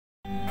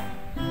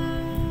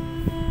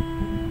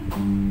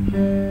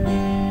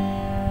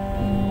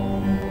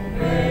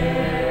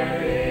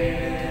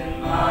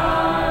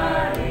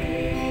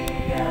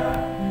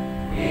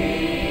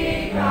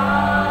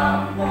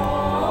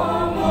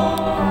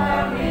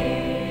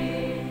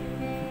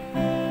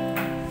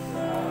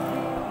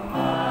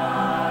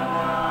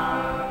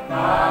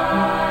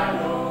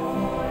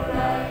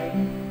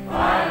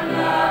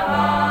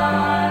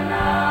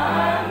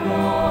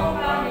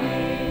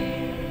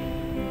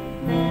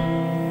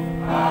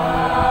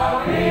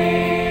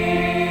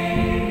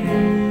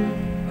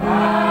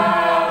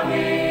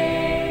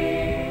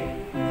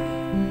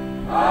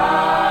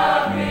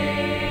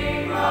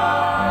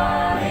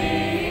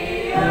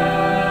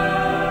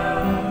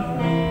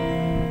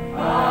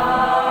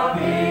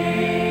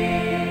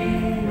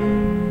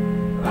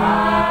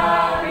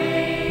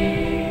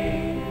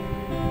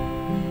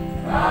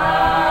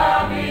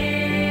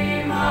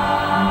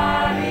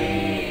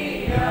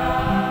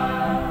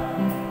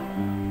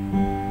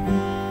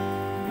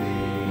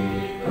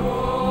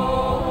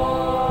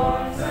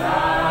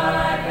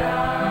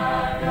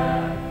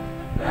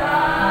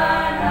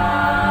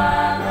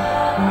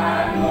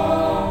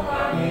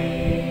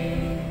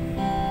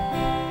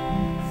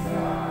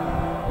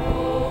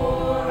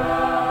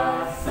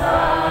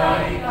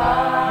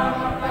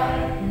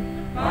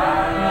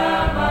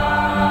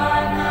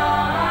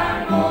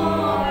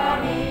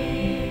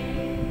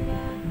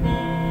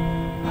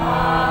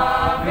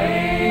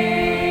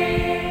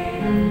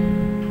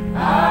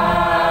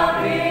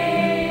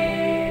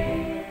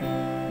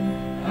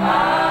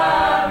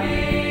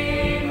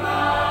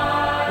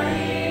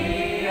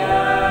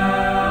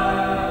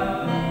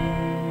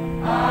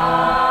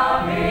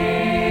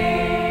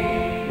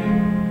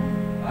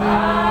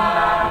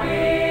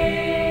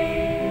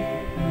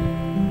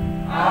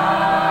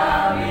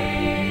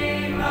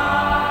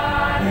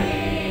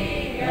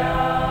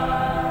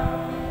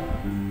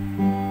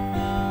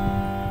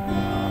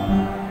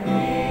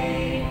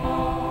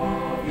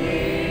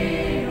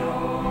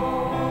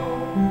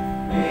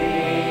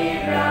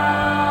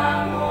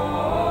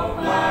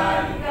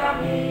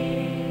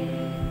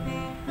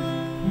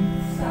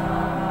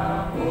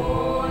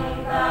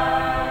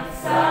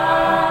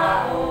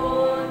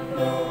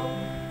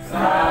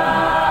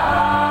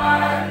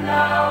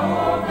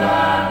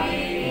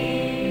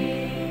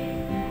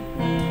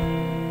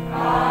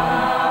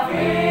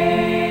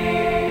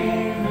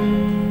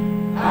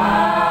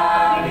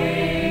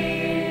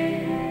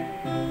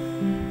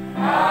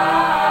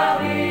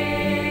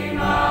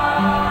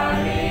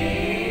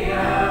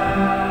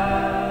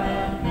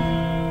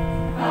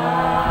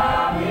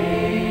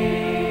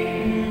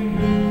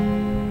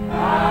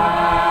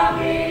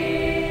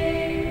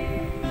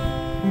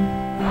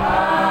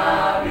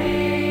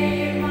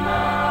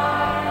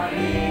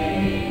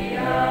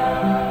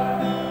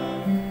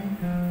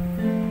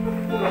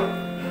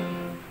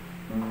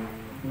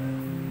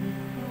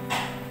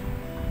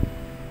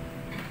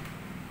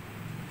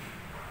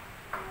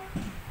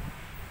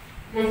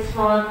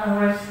dissolve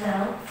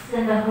ourselves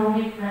in the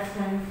holy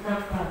presence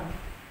of God.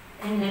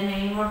 In the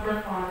name of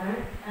the Father,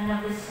 and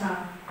of the Son,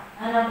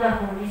 and of the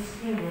Holy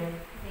Spirit.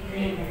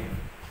 Amen.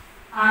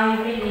 I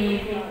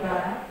believe in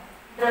God,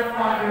 the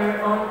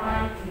Father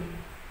Almighty,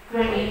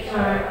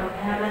 creator of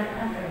heaven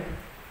and earth.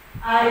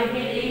 I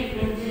believe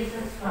in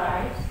Jesus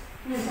Christ,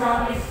 his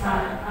only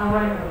Son,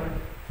 our Lord.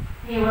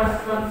 He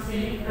was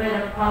conceived by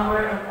the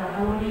power of the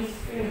Holy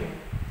Spirit,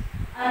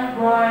 and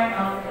born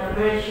of the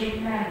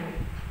Virgin Mary.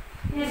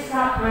 He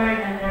suffered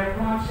under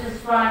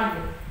Pontius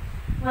Pilate,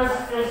 was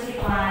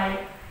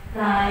crucified,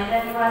 died,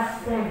 and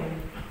was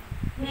buried.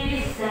 He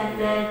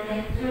descended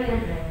into the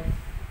dead.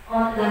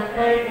 On the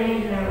third day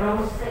he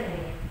rose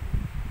again.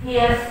 He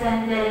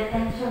ascended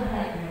into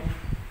heaven,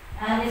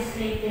 and is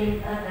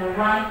seated at the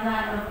right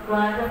hand of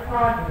God the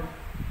Father.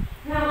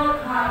 He will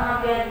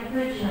come again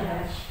to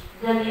judge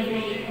the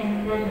living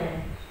and the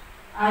dead.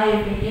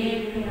 I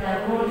believe in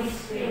the Holy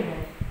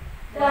Spirit,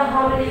 the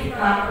Holy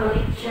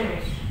Catholic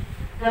Church,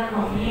 the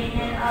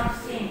communion of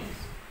saints,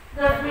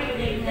 the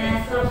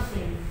forgiveness of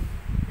sins,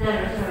 the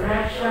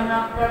resurrection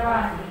of the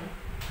body,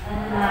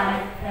 and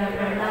life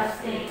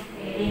everlasting.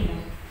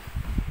 Amen.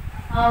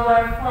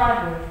 Our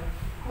Father,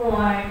 who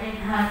art in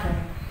heaven,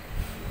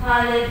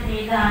 hallowed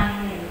be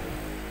thy name.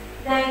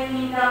 Thy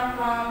kingdom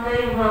come,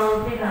 thy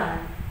will be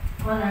done,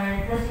 on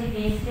earth as it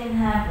is in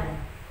heaven.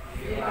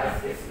 Give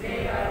us this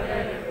day our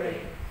daily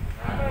bread,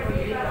 and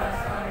forgive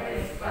us our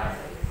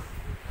trespasses,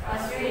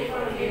 as we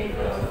forgive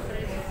those who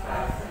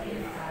trespass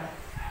against us.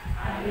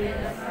 And lead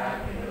us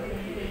not into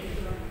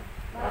temptation,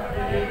 but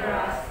deliver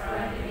us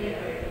from the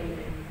evil.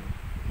 Amen.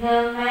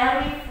 Hail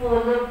Mary,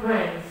 full of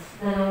grace,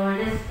 the Lord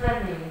is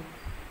with thee.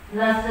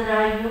 Blessed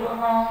are you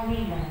among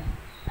women,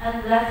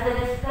 and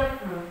blessed is the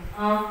fruit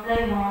of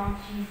thy womb,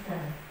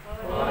 Jesus.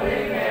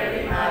 Holy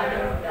Mary,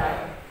 Mother of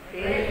God,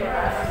 pray for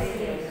us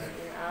sinners,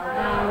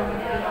 now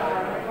and at the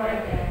hour of our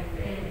death.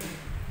 Amen.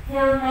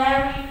 Hail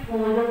Mary,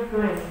 full of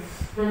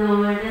grace, the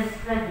Lord is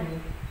with thee.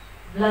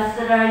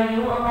 Blessed are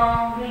you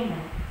among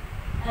women,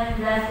 and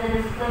blessed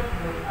is the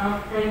fruit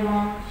of thy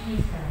womb,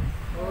 Jesus.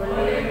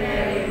 Holy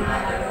Mary,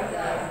 Mother of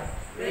God,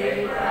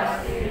 pray for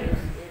us sinners,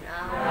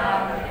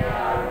 now and at the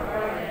hour of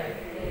our death.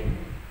 Amen.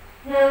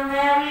 Hail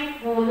Mary,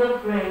 full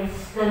of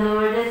grace, the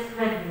Lord is with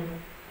thee.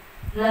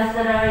 Blessed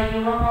are you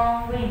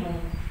among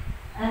women,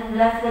 and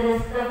blessed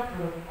is the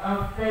fruit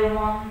of thy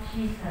womb,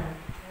 Jesus.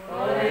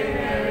 Holy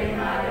Mary,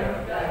 Mother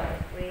of God,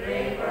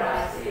 pray for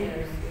us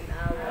sinners,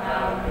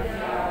 now and at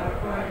the hour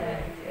of our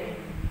death. Amen.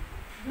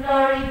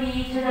 Glory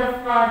be to the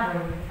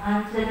Father,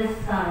 and to the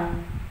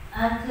Son,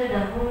 and to the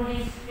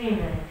Holy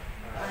Spirit.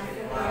 As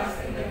it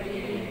was in the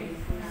beginning,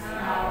 is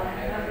now,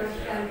 and ever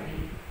shall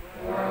be,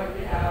 world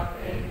without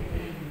end.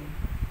 Amen.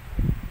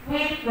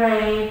 We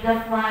pray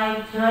the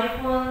 5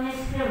 joyful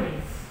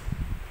mysteries.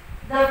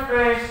 The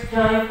first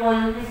joyful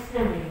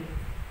mystery,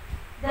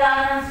 the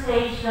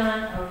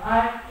Annunciation of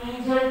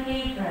Archangel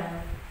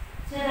Gabriel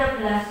to the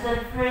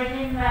Blessed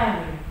Virgin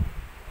Mary.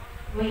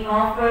 We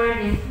offer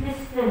this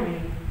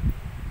mystery.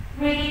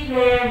 We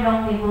declare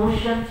long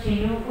devotion to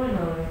you, O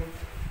Lord,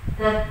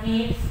 that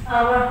keeps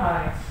our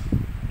hearts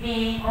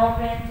being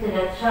open to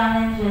the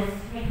challenges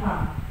we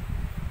come.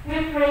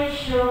 We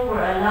praise you for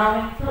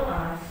allowing to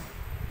us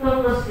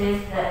to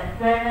possess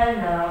the eternal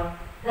love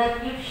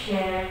that you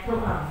share to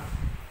us.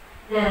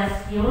 Let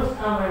us use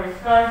our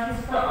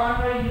resources to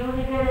honor you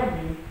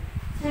liberally,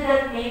 so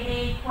that may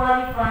be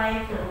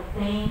qualified to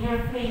obtain your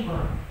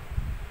favor.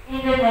 In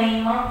the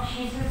name of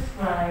Jesus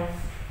Christ,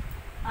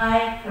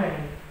 I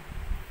pray.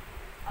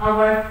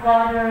 Our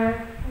Father,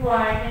 who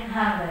art in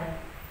heaven,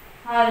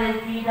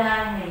 hallowed be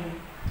thy name.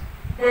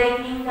 Thy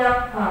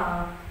kingdom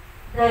come,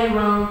 thy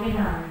will be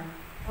done,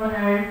 on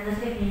earth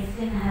as it is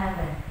in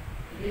heaven.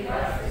 Give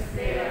us this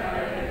day our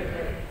daily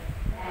bread,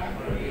 and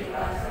forgive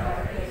us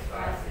our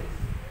trespasses,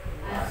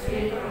 as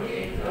we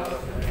forgive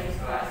those who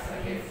trespass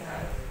against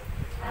us.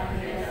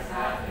 And lead us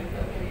not into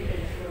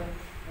temptation,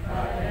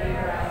 but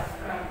deliver us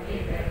from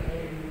evil.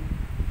 Amen.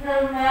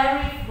 Hail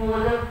Mary, full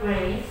of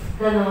grace,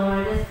 the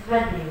Lord is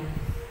with you.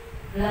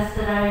 Blessed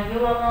are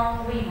you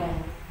among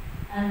women,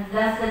 and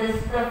blessed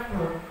is the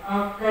fruit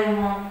of thy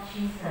womb,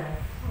 Jesus.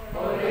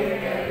 Holy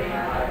Mary,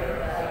 Mother of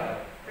God,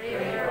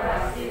 pray for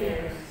us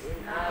sinners,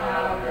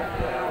 now and at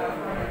the hour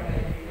of our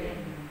death. Amen.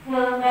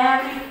 Hail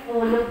Mary,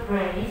 full of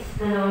grace,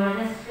 the Lord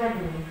is with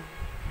thee.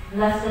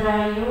 Blessed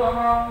are you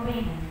among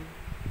women,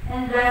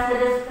 and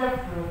blessed is the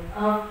fruit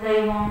of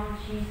thy womb,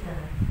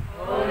 Jesus.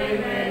 Holy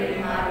Mary,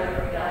 Mother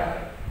of God,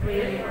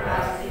 pray for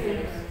us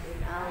sinners,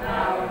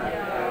 now and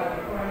at the hour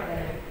of our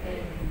death.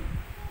 Amen.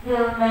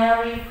 Hail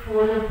Mary,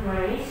 full of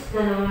grace,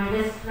 the Lord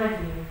is with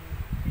you.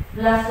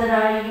 Blessed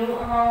are you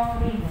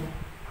among women,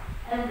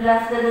 and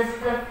blessed is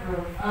the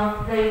fruit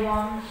of thy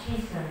womb,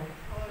 Jesus.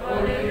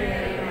 Holy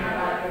Mary,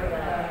 Mother of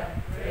God,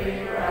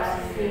 pray for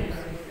us sinners,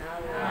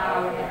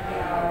 now and at the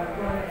hour of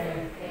our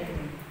death.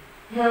 Amen.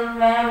 Hail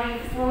Mary,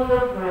 full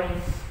of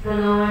grace, the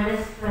Lord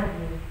is with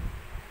you.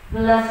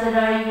 Blessed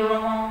are you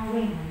among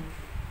women,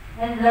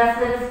 and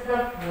blessed is the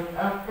fruit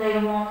of thy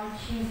womb,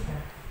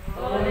 Jesus.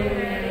 Holy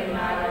Mary,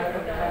 Mother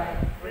of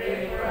God,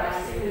 pray for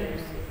us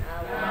sinners,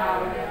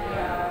 now and at the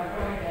hour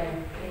of our death.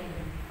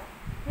 Amen.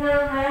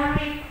 Hail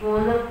Mary,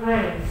 full of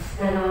grace,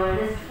 the Lord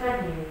is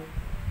with you.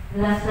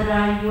 Blessed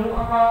are you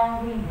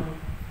among women,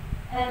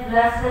 and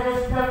blessed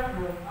is the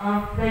fruit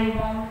of thy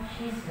womb,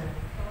 Jesus.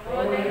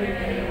 Holy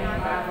Mary,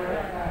 Mother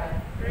of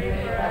God,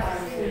 pray for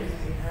us sinners,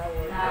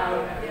 now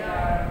and at the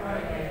hour of our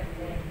death.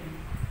 Amen.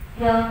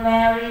 Hail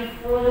Mary,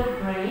 full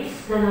of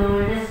grace, the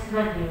Lord is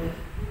with you.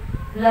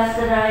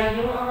 Blessed are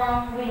you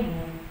among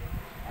women,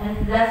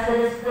 and blessed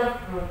is the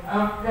fruit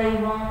of thy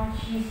womb,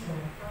 Jesus.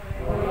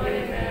 Holy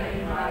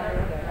Mary, Mother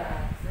of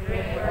God,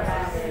 pray for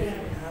us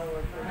sinners,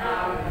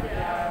 now and at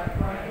the hour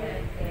of our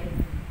death.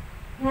 Amen.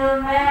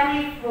 Hail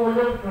Mary, full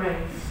of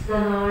grace, the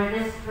Lord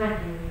is with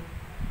you.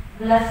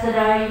 Blessed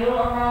are you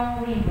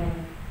among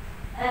women,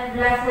 and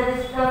blessed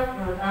is the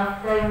fruit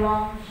of thy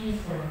womb,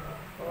 Jesus.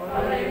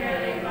 Holy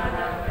Mary,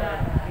 Mother of God,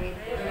 pray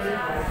for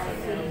us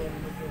sinners,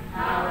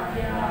 now and at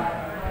the hour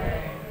of our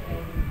death.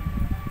 Amen.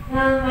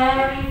 Hail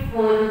Mary,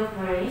 full of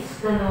grace,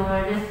 the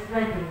Lord is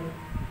with you.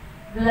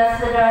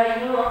 Blessed are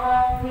you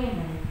among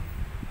women,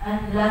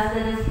 and blessed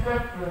is the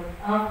fruit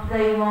of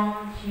thy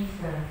womb,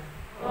 Jesus.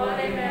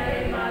 Holy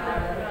Mary,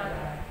 Mother of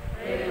God,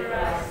 pray for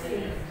us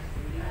sinners,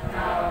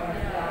 now and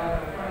at the hour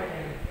of our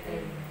death.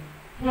 Amen.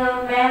 Hail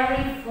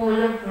Mary,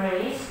 full of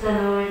grace, the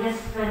Lord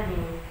is with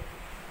you.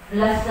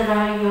 Blessed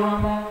are you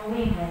among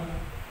women,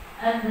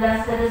 and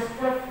blessed is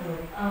the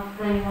fruit of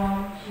thy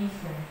womb,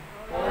 Jesus.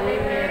 Holy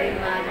Mary,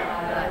 Mother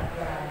of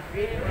God,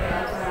 pray for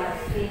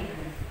us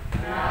sinners,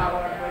 now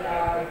and at the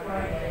hour of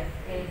our death.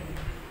 Amen.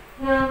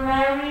 Hail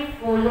Mary,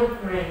 full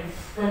of grace,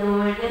 the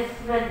Lord is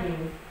with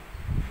you.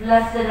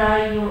 Blessed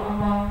are you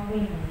among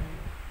women,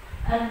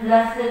 and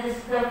blessed is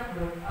the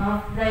fruit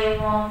of thy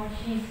womb,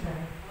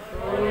 Jesus.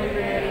 Holy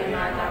Mary,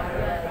 Mother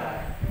of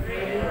God,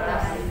 pray for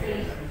us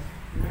sinners,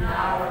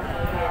 now and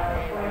at the hour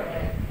of our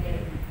death.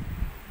 Amen.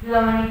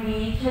 Glory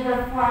be to the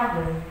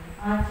Father,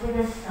 and to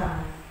the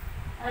Son,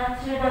 and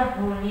to the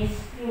Holy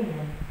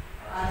Spirit.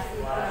 As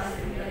it was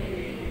in the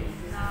beginning,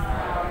 is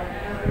now,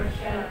 and ever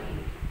shall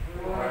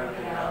be, world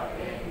without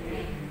end.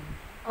 Amen.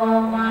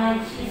 O my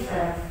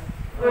Jesus,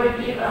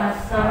 forgive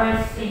us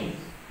our sins,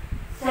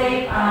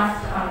 save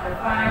us from the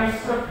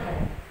fires of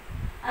hell,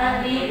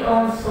 and lead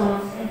all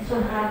souls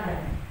into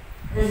heaven,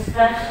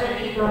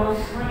 especially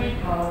those who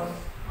need most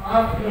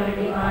of your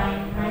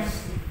divine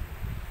mercy.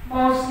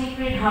 Most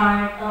Sacred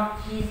Heart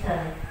of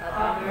Jesus,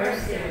 Have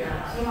mercy on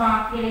us.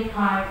 Immaculate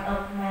Heart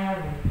of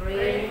Mary,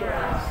 Pray for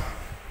us.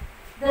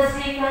 the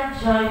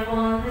second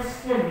joyful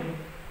mystery,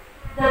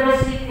 the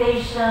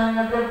visitation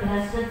of the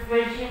Blessed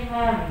Virgin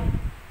Mary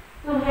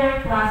to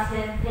her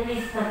cousin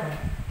Elizabeth.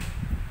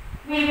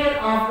 We will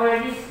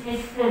offer this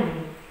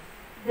mystery.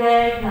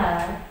 Dear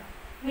God,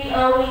 we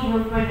owe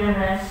you for the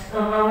rest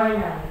of our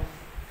lives.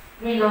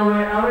 We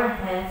lower our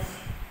heads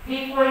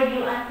before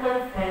you and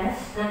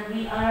confess that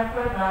we are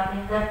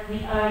forgotten that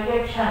we are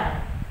your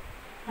child.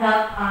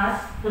 Help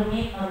us to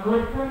make a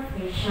good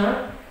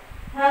confession.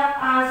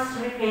 Help us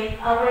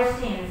repent our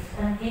sins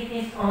and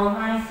detest all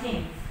my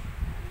sins.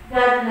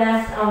 God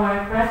bless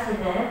our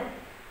President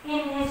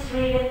in his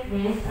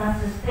relentless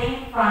and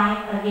sustained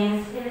fight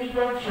against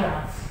illegal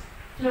drugs,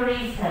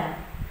 tourism,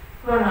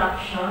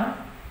 corruption,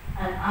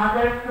 and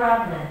other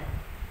problems.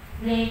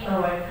 Lead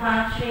our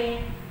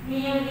country. May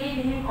you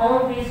lead him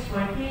always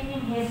for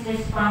taking his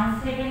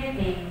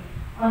responsibility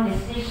on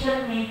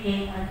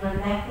decision-making and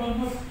protecting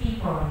his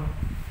people.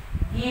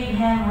 Give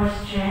him more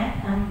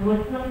strength and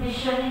good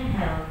condition in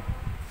health,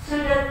 so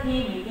that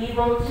he may be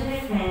able to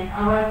defend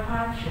our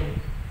country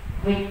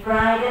with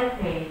pride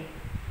and faith.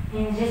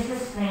 In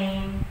Jesus'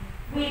 name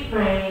we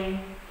pray.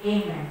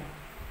 Amen.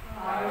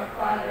 Our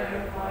Father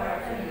who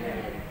art in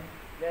heaven,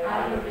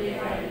 hallowed be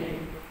thy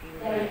name.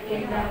 Thy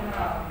kingdom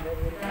come,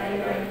 thy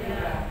will be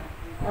done,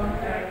 on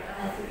earth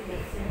as it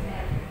is in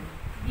heaven.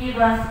 Give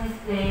us this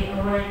day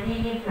our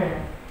daily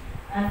bread,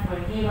 and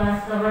forgive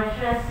us our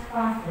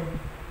trespasses,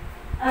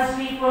 as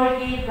we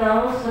forgive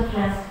those who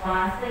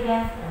trespass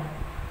against us.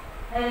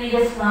 And lead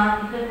us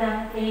not into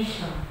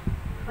temptation,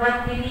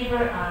 but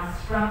deliver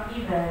us from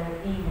evil.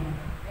 Amen.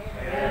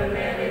 Hail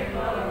Mary,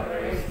 full of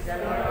grace, the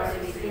Lord is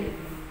with thee.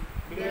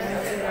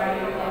 Blessed are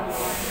you among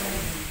women,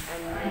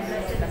 and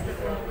blessed is the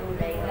fruit of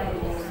thy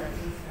womb,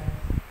 Jesus.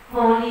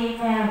 Holy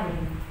Mary,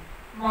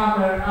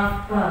 Mother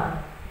of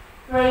God,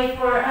 pray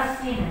for us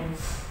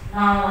sinners,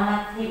 now and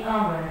at the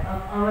hour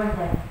of our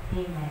death.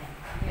 Amen.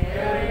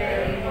 Hail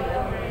Mary, full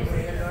of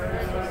grace, the Lord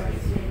is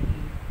with thee.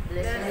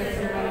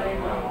 Blessed are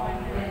you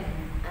among women,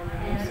 and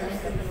blessed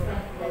is the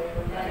fruit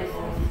of thy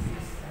womb,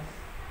 Jesus.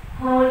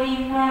 Holy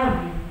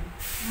Mary,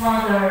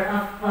 Mother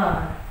of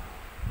God,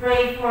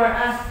 pray for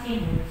us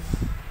sinners,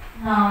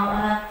 now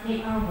and at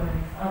the hour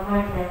of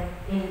our death.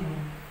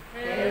 Amen.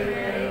 Hail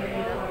Mary,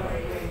 full of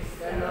grace,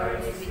 the Lord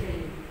is with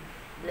thee.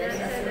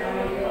 Blessed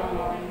are you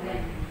among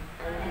women,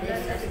 and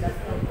blessed is the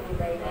fruit of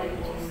thy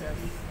womb, Jesus.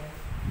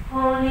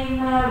 Holy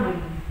Mary,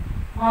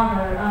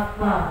 Mother of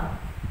God,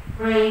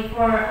 pray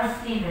for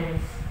us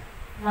sinners,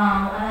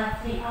 now and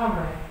at the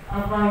hour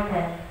of our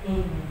death.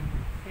 Amen.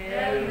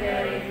 Hail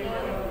Mary,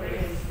 full of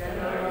grace,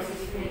 the Lord is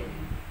with thee.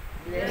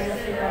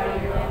 Blessed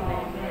are you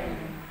among women,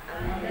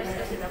 and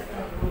blessed is the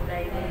fruit of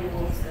thy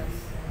womb,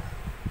 Jesus.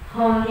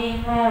 Holy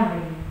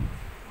Mary,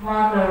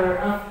 Mother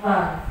of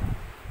God,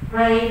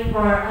 pray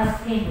for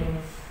us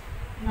sinners,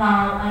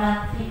 now and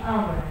at the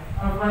hour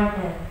of our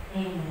death.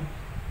 Amen.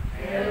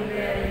 Hail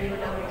Mary,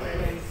 full of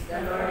grace,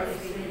 the Lord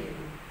is with thee.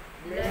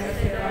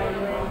 Blessed are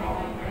you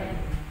among men,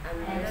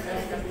 and blessed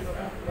is the fruit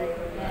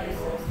of thy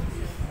womb,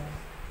 Jesus.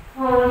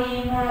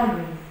 Holy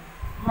Mary,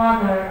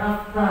 Mother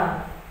of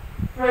God,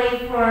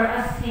 pray for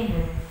us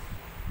sinners,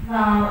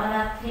 now and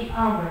at the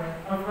hour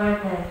of our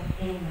death.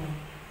 Amen.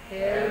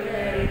 Hail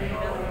Mary,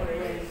 full of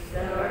grace,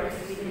 the Lord is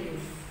with thee.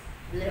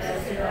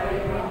 Blessed are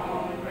you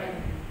among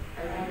women,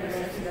 and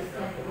blessed is the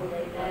fruit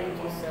of thy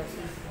womb,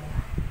 Jesus.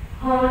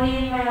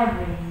 Holy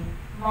Mary,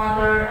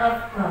 Mother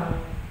of God,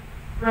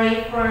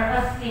 pray for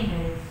us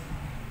sinners,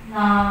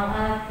 now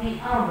and at the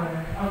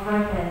hour of our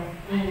death.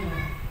 Amen.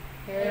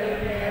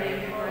 Hail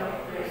Mary, full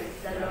of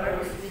grace, the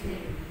Lord is with thee.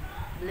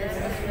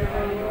 Blessed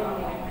are you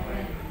among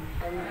women,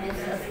 and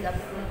blessed is the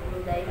fruit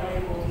of thy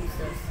womb,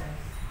 Jesus.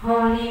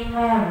 Holy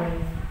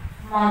Mary,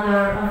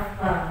 Mother of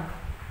God,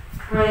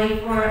 pray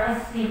for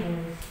us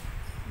sinners,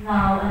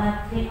 now and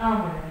at the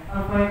hour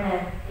of our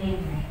death.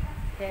 Amen.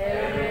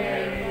 Hail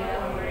Mary, full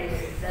of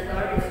grace, the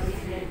Lord is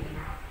with thee.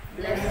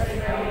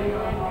 Blessed are you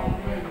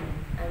among women,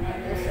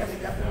 and blessed is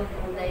the fruit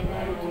of thy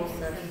womb,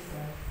 Jesus.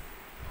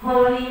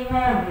 Holy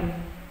Mary,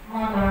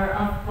 Mother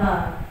of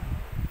God,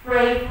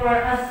 pray for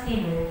us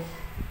sinners,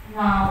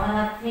 now and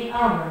at the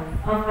hour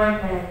of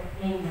our death.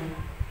 Amen.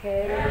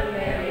 Hail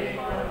Mary,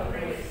 full of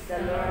grace, the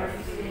Lord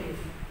is with thee.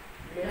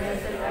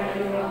 Blessed are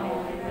you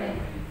among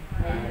women,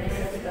 and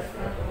blessed is the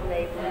fruit of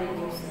thy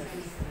womb,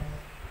 Jesus.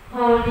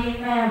 Holy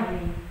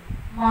Mary,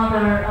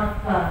 Mother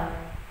of God,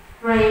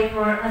 pray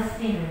for us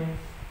sinners,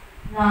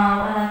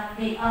 now and at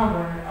the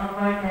hour of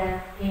our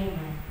death.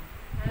 Amen.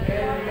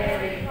 Hail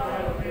Mary, full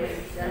of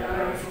grace, the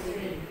Lord is with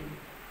thee.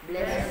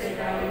 Blessed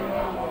are you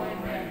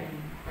among women,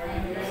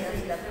 and blessed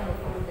is the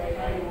fruit of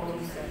thy womb,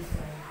 Jesus.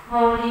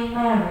 Holy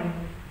Mary,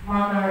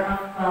 Mother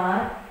of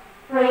God,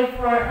 pray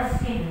for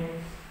us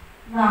sinners,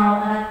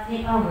 now and at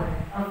the hour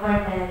of our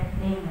death.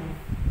 Amen.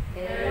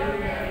 Hail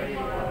Mary,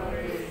 full of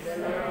grace, the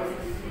Lord is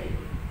with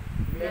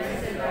thee.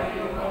 Blessed are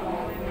you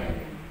among women,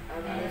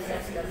 and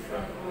blessed is the fruit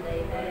of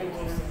thy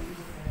womb, Jesus.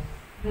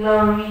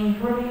 Glory,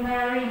 Holy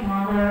Mary,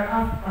 Mother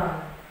of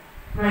God,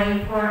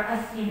 pray for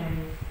us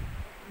sinners,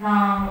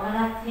 now and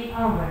at the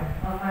hour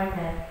of our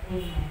death.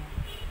 Amen.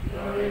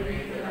 Glory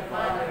be to the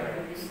Father,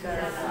 and to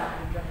the Son,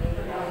 and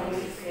to the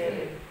Holy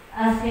Spirit.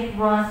 As it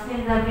was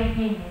in the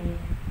beginning,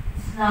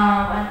 is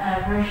now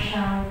and ever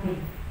shall be,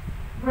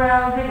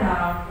 world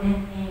without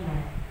end.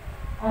 Amen.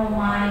 O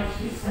my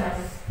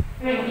Jesus,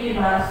 forgive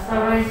us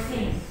our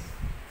sins,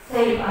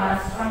 save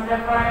us from the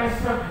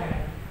fires of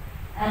hell,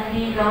 and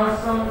lead all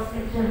souls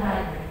into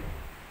heaven,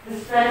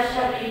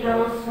 especially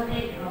those who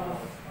need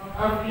most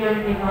of your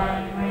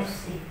divine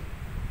mercy.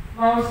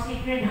 Most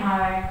Sacred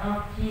Heart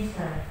of Jesus,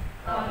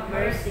 Have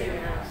mercy on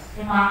us.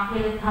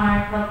 Immaculate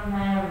Heart of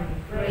Mary,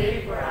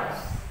 Pray for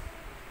us.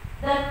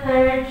 the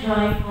third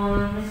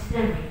joyful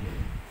mystery,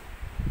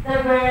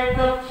 the birth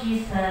of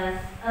Jesus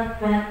at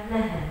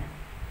Bethlehem.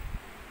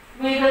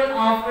 We will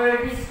offer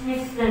this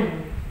mystery.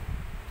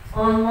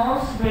 O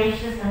most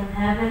gracious and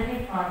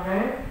heavenly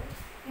Father,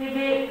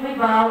 we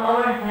bow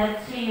our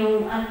heads to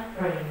you and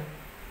pray.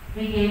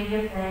 We give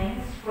you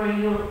thanks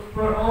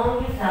for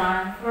all you've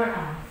done for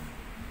us,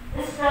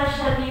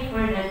 especially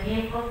for the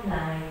gift of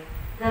life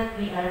that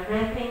we are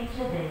breathing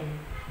today.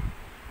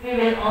 We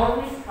will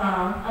always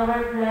count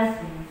our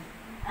blessings,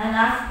 and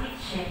as it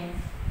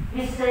changes,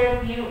 we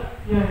serve you,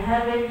 your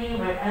heavenly,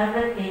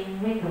 wherever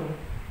thing we do.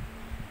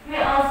 We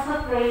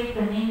also pray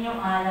to Niño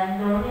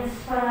Alan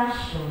Lawrence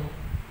Palacio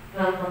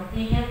will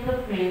continue to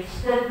preach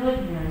the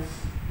good news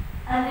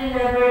and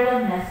deliver the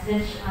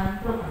message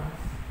unto us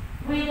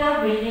with the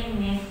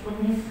willingness of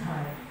his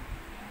heart.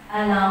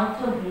 Allow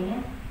to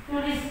him to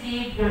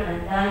receive your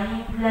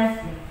undying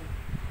blessings,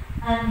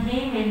 and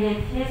he may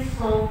let his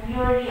soul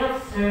purely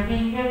of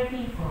serving your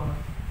people.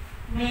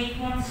 Make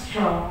him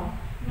strong,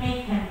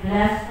 make him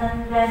blessed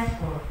and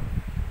blessful,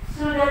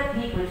 so that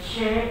he could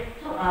share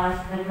to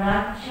us the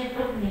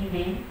gratitude of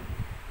living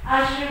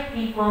as your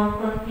people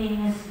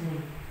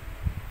continuously.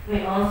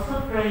 We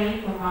also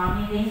pray to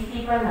Mommy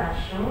Daisy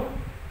Palacio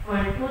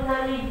for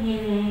totally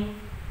healing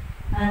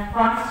and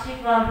fast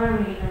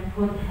recovery and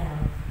good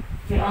health.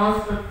 We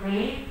also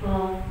pray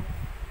to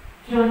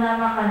Jonah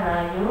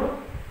Macalayo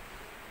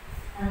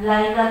and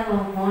Laika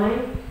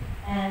Tuboy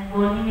and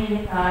Bonnie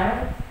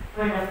Militar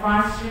for the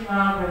fast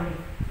recovery.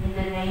 In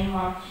the name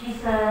of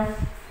Jesus,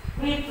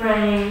 we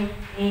pray.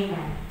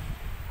 Amen.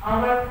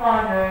 Our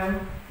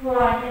Father, who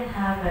art in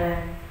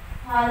heaven,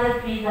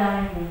 hallowed be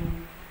thy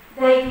name.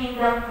 Thy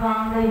kingdom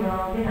come, thy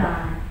will be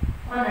done,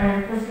 on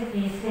earth as it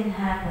is in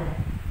heaven.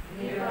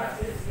 Give us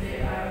this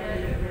day our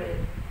daily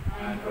bread,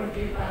 and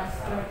forgive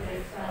us our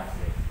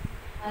trespasses,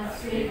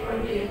 as we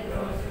forgive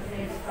those who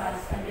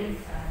trespass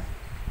against us.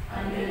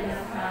 and lead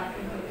us not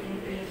into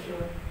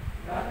temptation,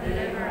 but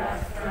deliver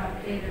us from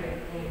evil.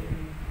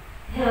 Amen.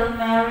 Hail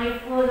Mary,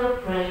 full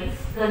of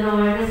grace, the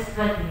Lord is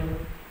with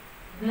you.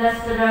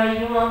 Blessed are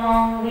you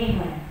among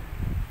women,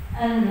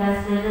 and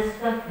blessed is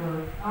the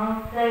fruit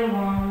of thy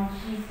womb,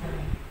 Jesus.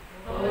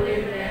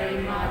 Holy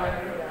Mary, Mother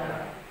of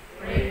God,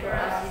 pray for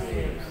us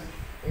sinners,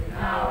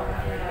 now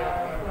and at our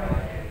hour of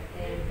death.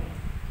 Amen.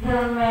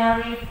 Hail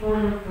Mary,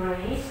 full of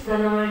grace, the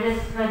Lord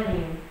is with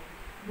you.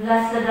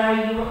 Blessed are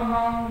you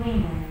among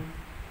women,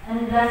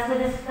 and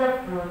blessed is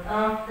the fruit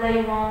of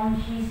thy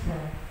womb,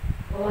 Jesus.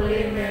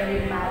 Holy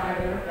Mary,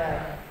 Mother of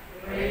God,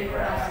 pray for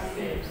us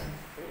sinners,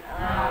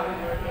 now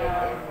and at the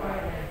hour of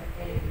our death.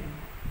 Amen.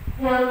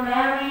 Hail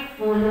Mary,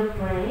 full of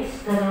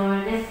grace, the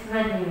Lord is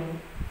with you.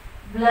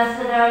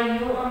 Blessed are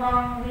you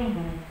among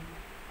women,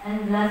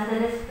 and blessed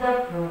is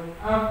the fruit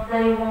of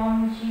thy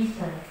womb,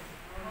 Jesus.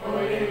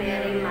 Holy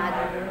Mary,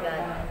 Mother of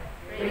God,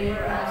 pray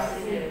for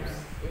us sinners,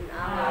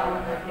 now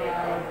and at the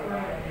hour of our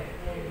death.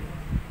 Amen.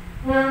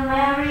 Hail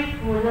Mary,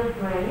 full of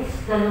grace,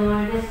 the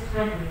Lord is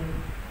with you.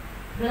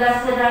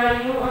 Blessed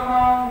are you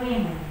among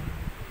women,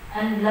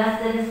 and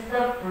blessed is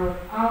the fruit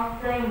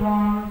of thy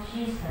womb,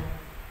 Jesus.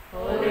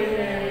 Holy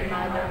Mary,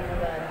 Mother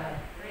of God,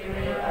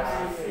 pray for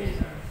us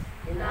sinners,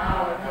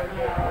 now and at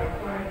the hour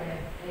of our death.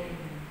 Amen.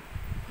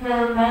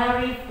 Hail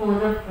Mary,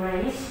 full of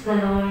grace, the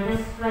Lord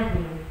is with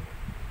you.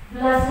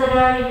 Blessed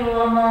are you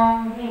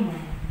among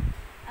women,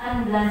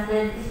 and blessed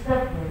is the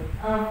fruit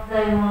of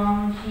thy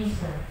womb,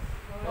 Jesus.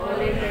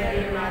 Holy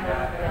Mary, Mother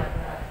of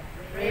God,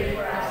 pray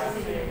for us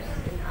sinners,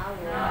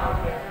 now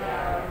and at the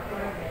hour of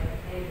our death.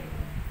 Amen.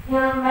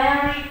 Hail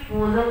Mary,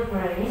 full of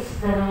grace,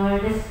 the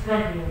Lord is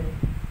with you.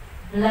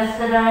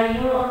 Blessed are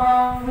you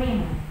among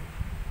women,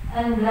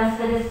 and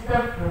blessed is the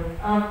fruit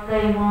of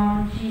thy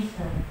womb,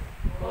 Jesus.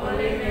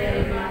 Holy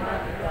Mary, Mother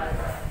of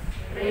God,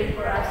 pray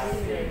for us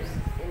sinners,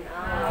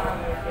 now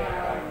and at the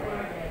hour of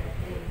our death.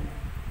 Amen.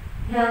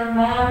 Hail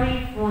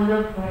Mary, full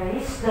of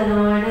grace, the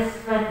Lord is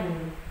with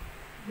you.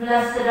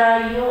 Blessed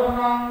are you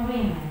among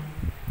women,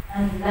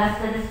 and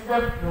blessed is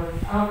the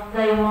fruit of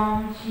thy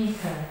womb,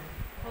 Jesus.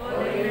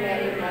 Holy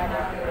Mary,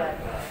 Mother of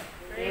God,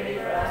 pray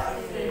for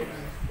us sinners,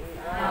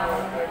 now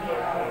and at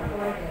the hour of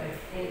our death.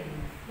 Amen.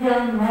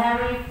 Hail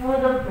Mary,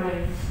 full of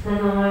grace, the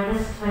Lord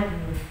is with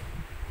you.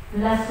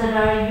 Blessed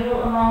are you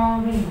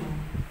among women,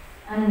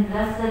 and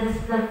blessed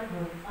is the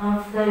fruit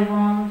of thy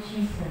womb,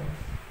 Jesus.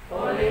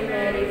 Holy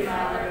Mary,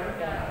 Mother of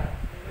God,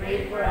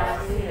 pray for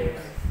us sinners,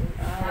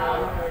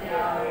 now and at the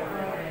hour of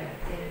our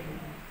death. Amen.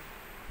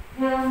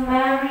 Hail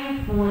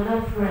Mary, full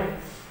of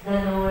grace,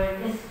 the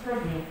Lord is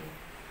with you.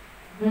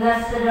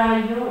 Blessed are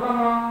you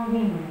among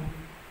women,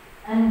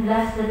 and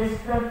blessed is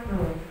the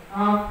fruit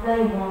of thy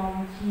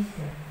womb,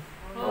 Jesus.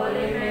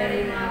 Holy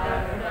Mary, Mother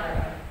of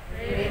God,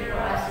 pray for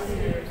us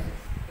sinners,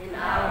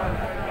 now and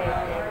at the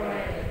hour of our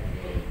death.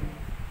 Amen.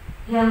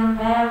 Hail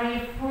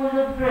Mary, full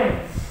of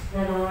grace,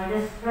 the Lord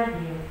is with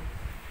you.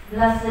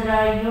 Blessed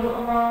are you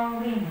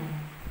among women,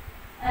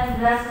 and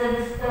blessed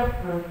is the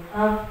fruit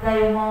of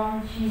thy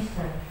womb,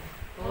 Jesus.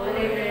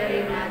 Holy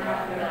Mary, Mother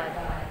of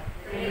God,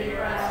 pray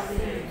for us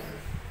sinners,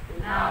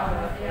 now and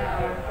at the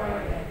hour of our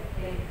death.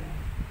 Amen.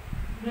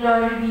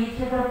 Glory be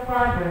to the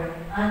Father,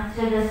 and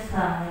to the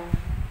Son,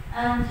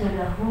 and to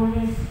the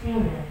Holy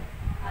Spirit.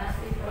 As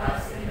it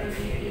was in the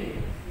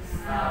beginning, is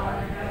now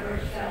and ever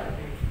shall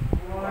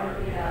be,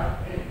 world without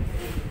end.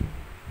 Amen.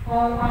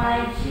 O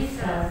my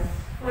Jesus,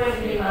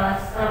 forgive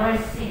us our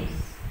sins,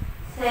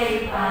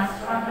 save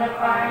us from the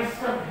fires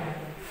of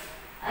hell,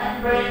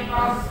 and bring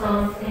all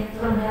souls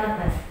into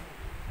heaven,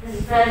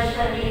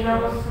 especially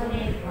those who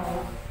need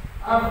most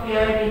of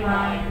your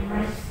divine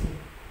mercy.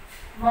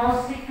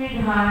 Most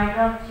Sacred Heart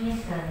of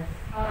Jesus,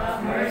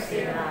 Have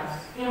mercy on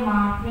us.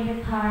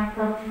 Immaculate Heart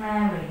of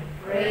Mary.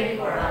 Pray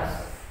for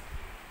us.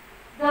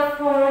 The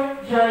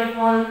fourth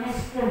joyful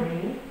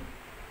mystery,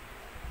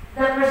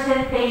 the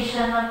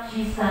presentation of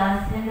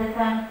Jesus in the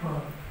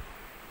temple.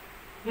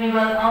 We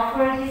will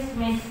offer this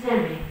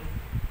mystery.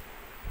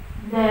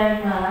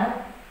 Dear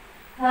God,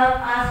 help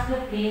us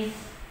to please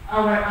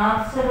our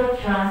absolute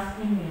trust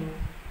in you.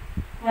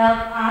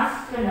 Help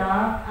us to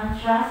love and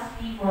trust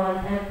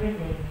people every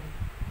day.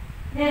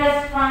 Let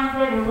us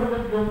find the root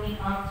of looking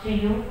up to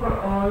you for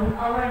all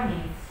our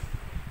needs.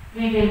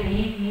 We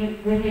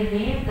believe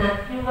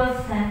that you will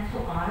send to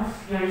us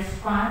your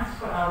response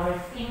for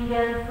our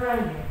single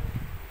prayer.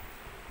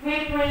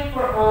 We pray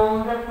for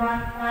all the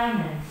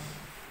frontliners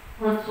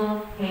who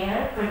took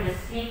care for the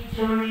sick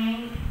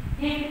during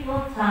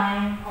difficult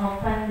time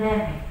of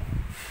pandemic.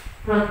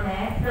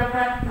 Protect the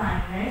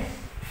frontliners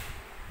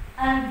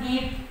and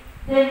give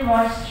them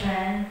more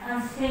strength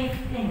and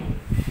safety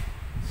nets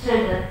so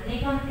that they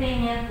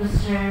continue to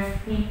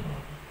serve people.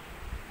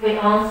 We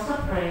also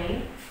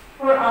pray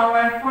for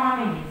our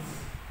families,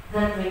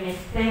 that we may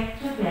stick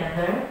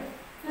together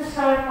to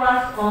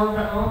surpass all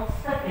the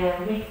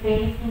obstacles we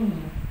face in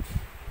you.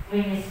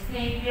 We may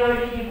stay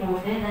purely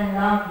devoted and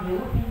love you,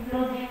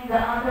 including the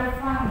other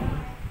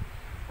family.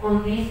 All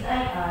this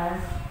I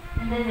ask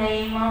in the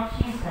name of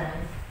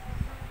Jesus.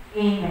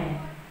 Amen.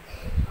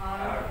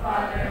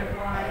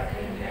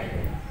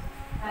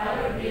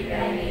 be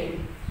thy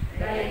name,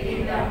 thy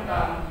kingdom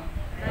come,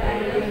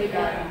 thy will be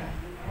done,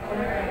 on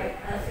earth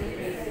as it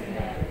is in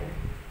heaven.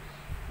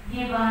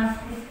 Give us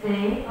this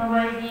day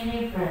our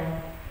daily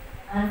bread,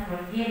 and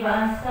forgive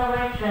us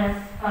our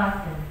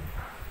trespasses,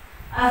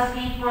 as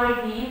we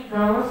forgive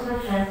those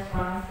who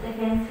trespass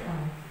against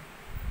us.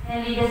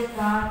 And lead us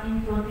not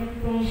into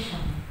temptation,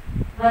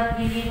 but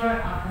deliver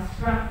us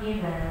from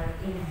evil.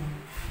 Amen.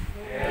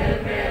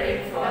 Hail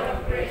Mary, full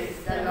of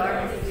grace, the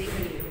Lord is with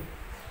you.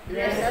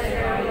 Blessed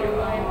are you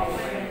among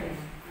women,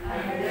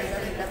 and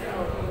blessed is the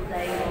fruit of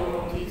thy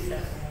womb,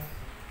 Jesus.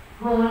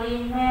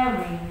 Holy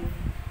Mary,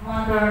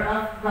 Mother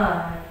of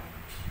God,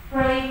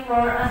 pray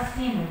for us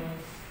sinners,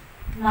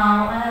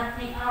 now and at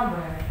the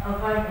hour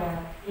of our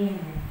death.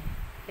 Amen.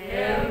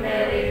 Hail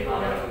Mary,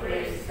 full of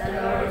grace, the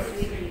Lord is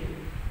with you.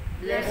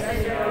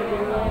 Blessed are you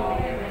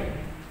among women,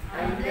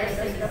 and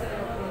blessed is the fruit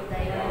of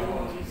thy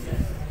womb,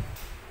 Jesus.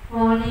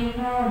 Holy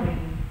Mary,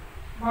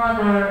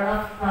 Mother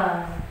of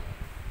God,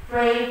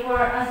 pray for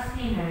us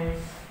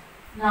sinners,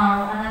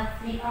 now and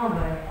at the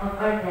hour of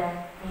our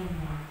death.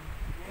 Amen.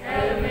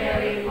 Hail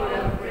Mary, full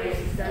of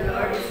grace, the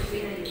Lord is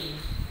with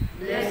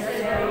you.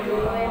 Blessed are you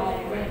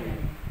among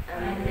women,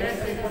 and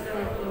blessed is the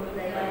fruit of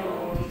thy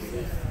womb,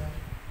 Jesus.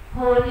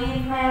 Holy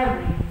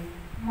Mary,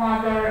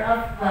 Mother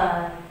of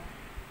God,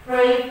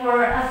 pray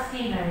for us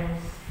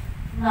sinners,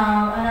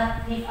 now and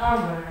at the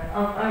hour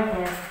of our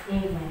death.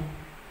 Amen.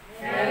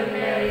 Hail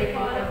Mary,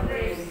 full of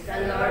grace,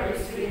 the Lord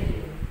is with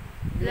you.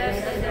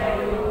 Blessed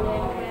are you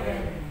among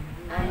women,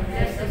 and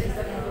blessed is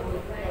the fruit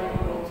of thy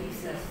womb,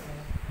 Jesus.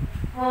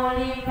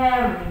 Holy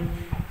Mary,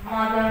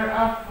 Mother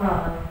of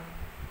God,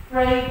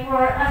 pray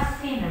for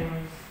us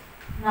sinners,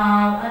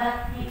 now and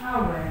at the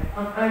hour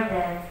of our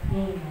death.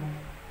 Amen.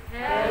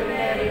 Hail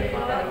Mary,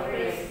 full of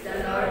grace,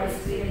 the Lord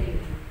is with you.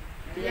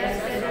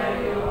 Blessed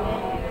are you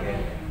among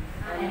women,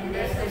 and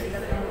blessed is the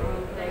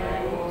fruit of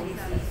thy womb,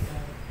 Jesus.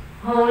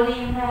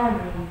 Holy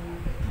Mary,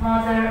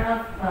 Mother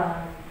of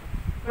God,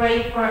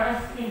 pray for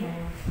us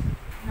sinners,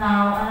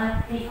 now and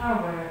at the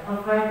hour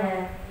of our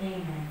death.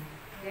 Amen.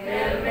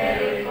 Hail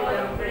Mary, full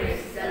of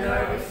grace, the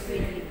Lord is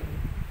with you.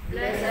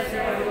 Blessed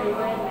are you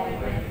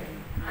among women,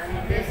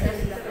 and blessed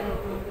is the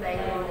fruit of thy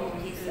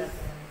womb, Jesus.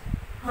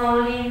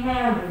 Holy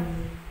Mary,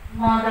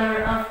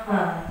 Mother of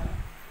God,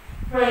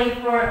 pray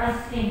for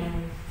us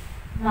sinners,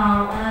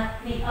 now and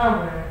at the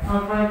hour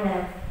of our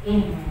death.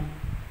 Amen.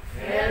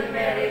 Hail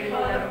Mary, full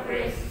of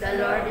grace, the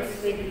Lord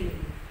is with you.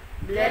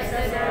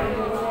 Blessed are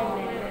you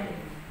among women,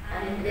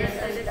 and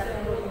blessed is the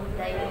fruit of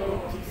thy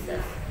womb,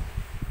 Jesus.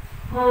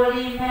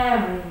 Holy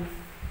Mary,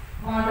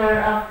 Mother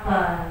of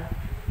God,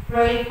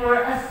 pray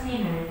for us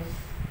sinners,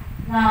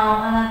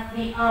 now and at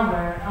the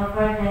hour of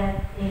our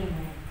death.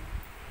 Amen.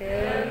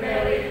 Hail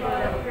Mary, full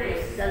of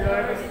grace, the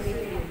Lord is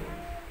with you.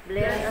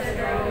 Blessed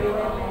are you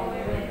among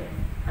women,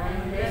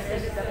 and blessed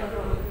is the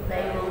fruit of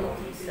thy womb,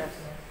 Jesus.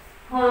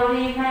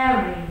 Holy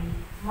Mary,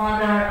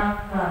 Mother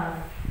of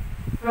God,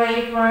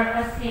 pray for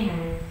us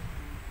sinners,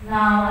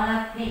 now and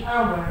at the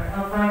hour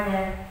of our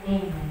death.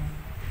 Amen.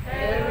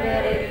 Hail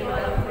Mary, full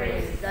of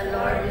grace, the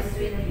Lord is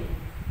with you.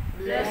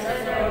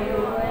 Blessed are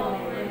you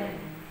among women,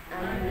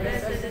 and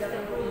blessed is the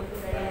fruit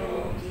of thy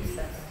womb,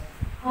 Jesus.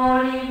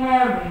 Holy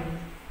Mary,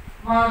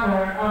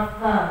 Mother of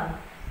God,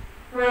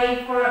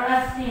 pray for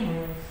us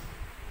sinners,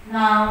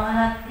 now and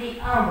at the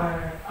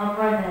hour of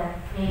our death.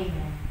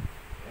 Amen.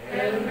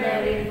 Hail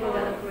Mary, full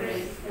of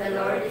grace, the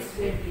Lord is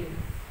with you.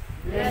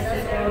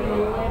 Blessed are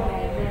you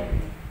among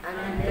women,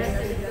 and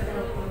blessed is the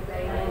fruit of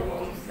thy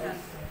womb, Jesus.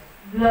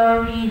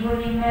 Glory,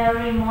 Holy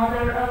Mary,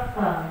 Mother of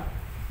God,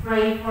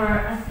 pray for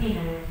us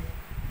sinners,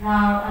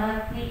 now and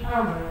at the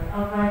hour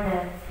of our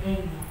death.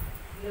 Amen.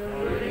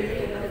 Glory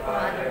to the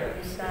Father,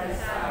 the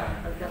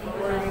Son, of the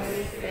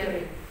Holy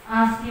Spirit.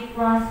 As it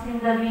was in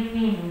the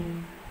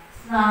beginning,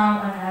 is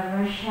now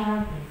and ever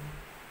shall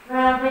be,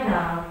 world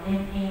without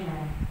end.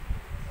 Amen.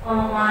 O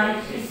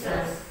my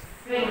Jesus,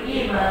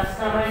 forgive us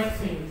our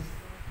sins,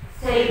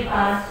 save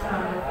us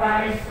from the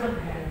fires of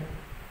hell,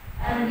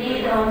 and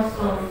lead all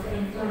souls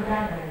into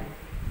heaven,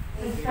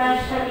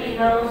 especially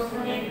those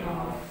who need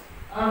most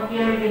of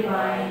your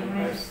divine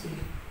mercy.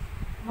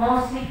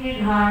 Most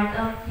Sacred Heart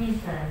of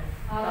Jesus,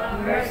 Have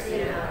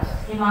mercy on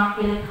us.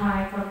 Immaculate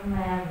Heart of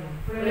Mary,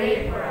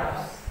 Pray for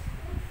us.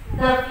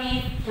 the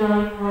fifth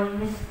joyful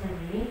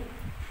mystery,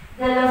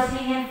 the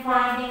losing and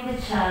finding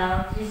the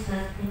child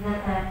Jesus in the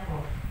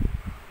temple.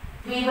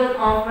 We will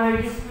offer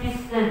this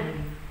mystery.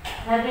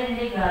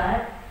 Heavenly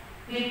God,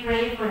 we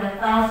pray for the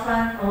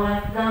 1,000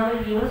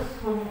 OFWs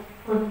who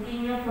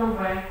continue to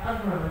work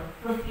abroad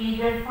to feed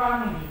their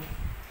families.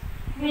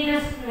 May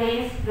this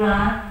place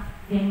grant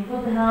them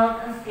good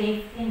health and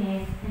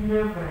safety in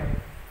their work.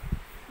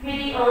 May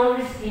they all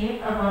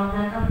receive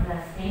abundant of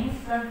blessings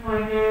and for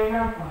their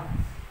loved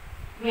ones.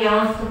 We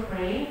also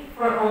pray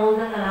for all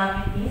the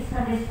calamities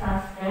and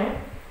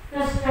disaster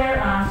to spare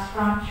us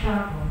from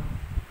trouble.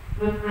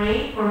 We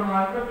pray for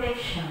more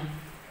protection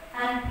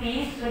and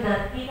peace so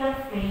that we can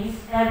face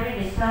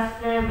every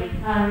disaster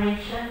with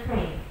courage and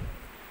faith.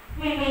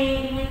 We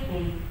may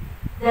imitate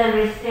the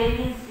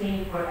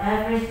resiliency for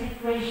every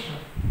situation.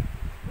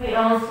 We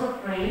also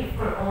pray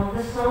for all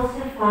the souls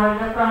in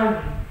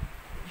purgatory.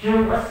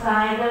 Drew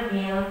aside the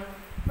veil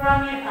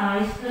from your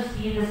eyes to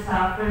see the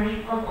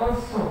suffering of all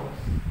souls.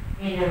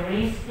 May they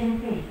rest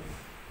in peace.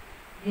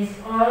 This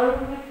all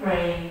we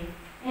pray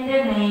in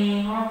the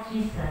name of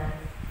Jesus,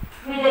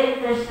 with the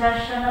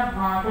intercession of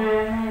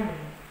Mother Mary.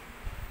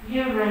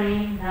 You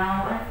reign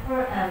now and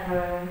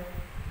forever.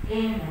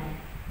 Amen.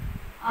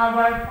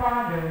 Our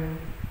Father,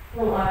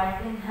 who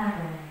art in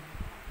heaven,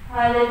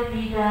 hallowed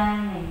be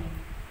thy name.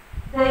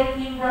 Thy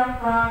kingdom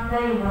come,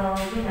 thy will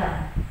be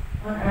done,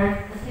 on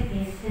earth as it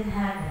is in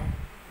heaven.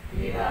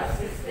 Give us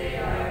this day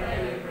our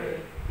daily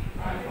bread,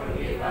 and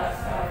forgive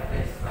us our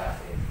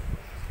trespasses,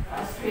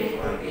 as we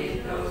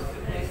forgive those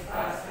who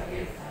trespass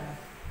against us.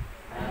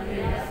 And lead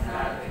us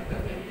not into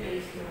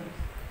temptation,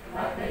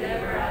 but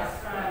deliver us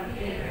from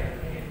evil.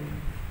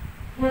 Amen.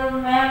 Hail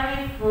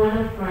Mary, full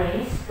of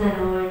grace, the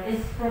Lord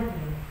is with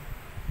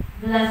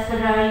you.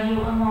 Blessed are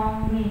you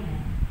among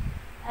women,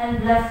 and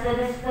blessed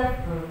is the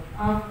fruit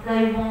of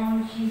thy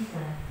womb, Jesus.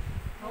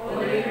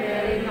 Holy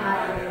Mary,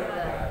 Mother of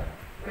God,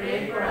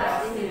 pray for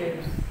us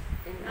sinners,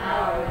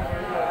 now and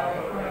at the hour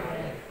of our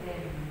death.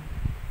 Amen.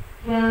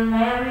 Hail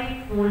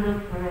Mary, full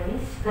of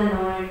grace, the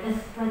Lord is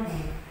with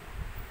you.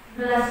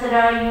 Blessed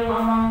are you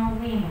among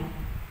women,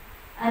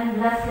 and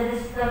blessed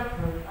is the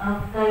fruit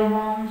of thy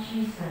womb,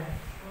 Jesus.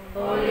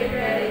 Holy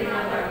Mary,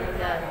 Mother of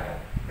God,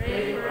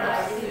 pray for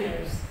us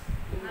sinners,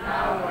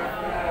 now and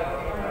at the hour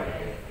of our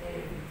death.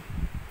 Amen.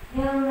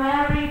 Hail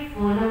Mary,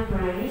 full of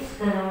grace,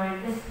 the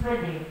Lord is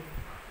with you.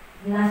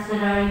 Blessed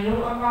are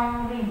you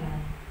among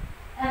women,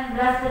 and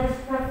blessed is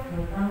the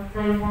fruit of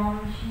thy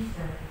womb,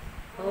 Jesus.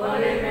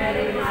 Holy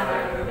Mary,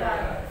 Mother of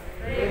God,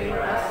 pray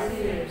for us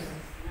sinners,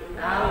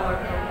 now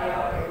and at the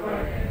hour of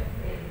our death.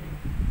 Amen.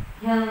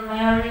 Hail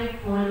Mary,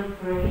 full of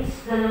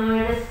grace, the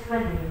Lord is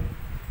with you.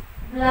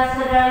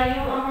 Blessed are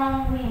you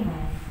among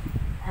women,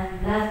 and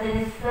blessed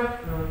is the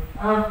fruit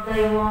of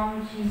thy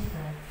womb,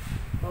 Jesus.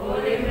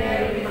 Holy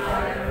Mary,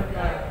 Mother of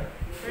God,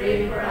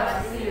 pray for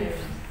us sinners,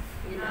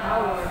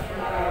 now and at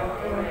the hour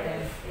of our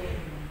death.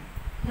 Amen.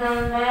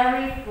 Hail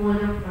Mary,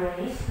 full of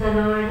grace, the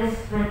Lord is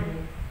with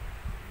you.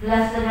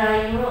 Blessed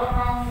are you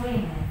among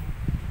women,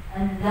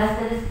 and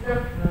blessed is the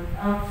fruit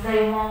of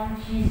thy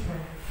womb, Jesus.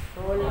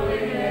 Holy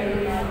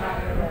Mary,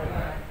 Mother of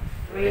God,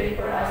 pray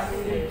for us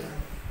sinners,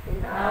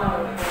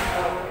 now and at the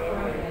hour of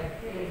our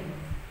death. Amen.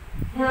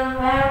 Hail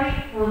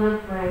Mary, full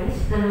of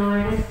grace, the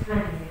Lord is with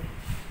you.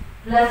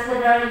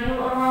 Blessed are you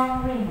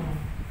among women,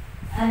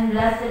 and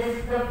blessed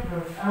is the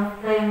fruit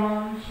of thy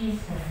womb,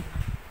 Jesus.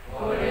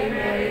 Holy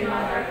Mary,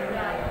 Mother of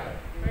God,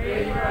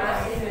 pray for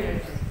us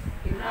sinners,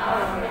 now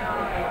and at the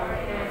hour of our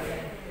death.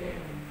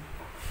 Amen.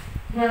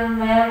 Hail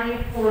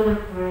Mary, full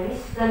of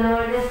grace, the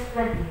Lord is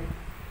with you.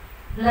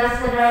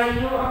 Blessed are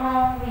you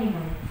among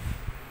women,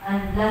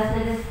 and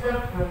blessed is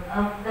the fruit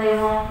of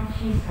thy womb,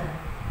 Jesus.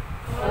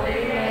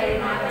 Holy Mary,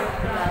 Mother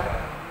of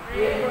God,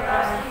 pray for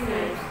us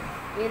sinners,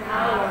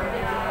 now and at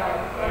the hour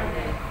of our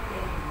death.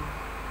 Amen.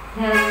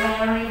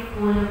 Hail Mary,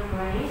 full of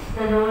grace,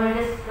 the Lord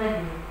is with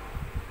you.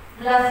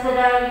 Blessed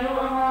are you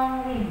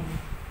among women,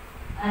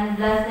 and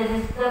blessed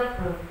is the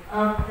fruit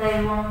of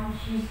thy womb,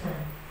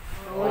 Jesus.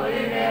 Holy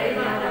Mary,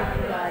 Mother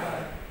of God,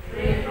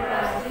 pray for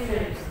us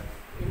sinners,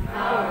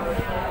 now and at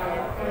the hour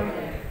of our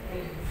death.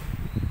 Amen.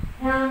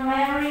 Hail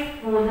Mary,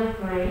 full of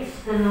grace,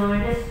 the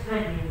Lord is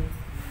with you.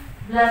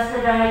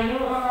 Blessed are you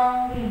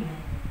among women,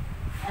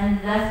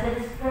 and blessed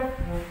is the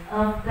fruit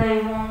of thy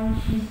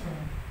womb, Jesus.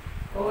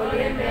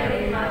 Holy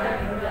Mary, Mother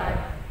of God,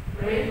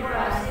 pray for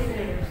us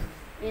sinners,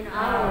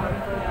 now and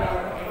at the hour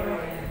of our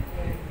death.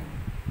 Amen.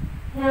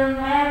 Hail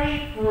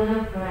Mary, full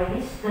of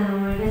grace, the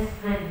Lord is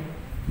with you.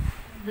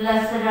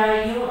 Blessed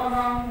are you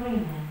among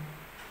women,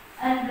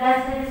 and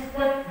blessed is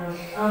the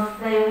fruit of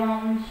thy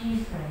womb,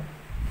 Jesus.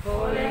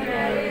 Holy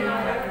Mary,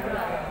 Mother of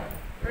God,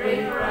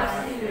 pray for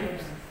us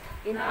sinners,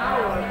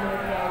 now and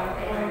at the hour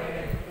of our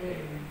death.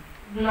 Amen.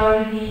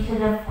 Glory be to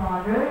the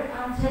Father,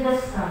 and to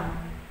the Son,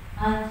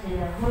 and to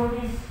the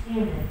Holy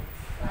Spirit.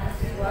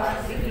 As it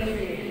was in the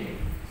beginning,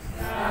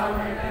 now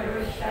and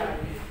ever shall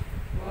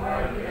be,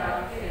 world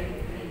without end.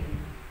 Amen.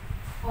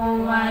 O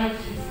my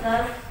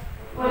Jesus,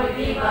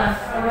 forgive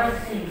us our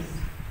sins,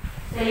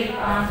 save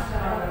us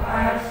from the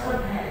fires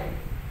of hell,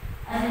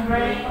 and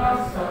bring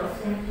all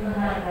souls into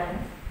heaven,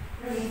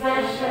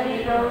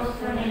 especially those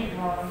who need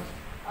most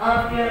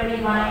of your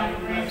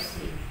divine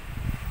mercy.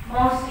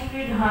 Most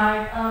Sacred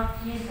Heart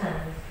of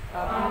Jesus,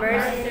 Have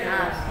mercy on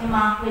us,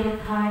 Immaculate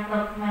Heart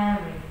of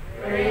Mary,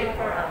 pray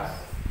for us.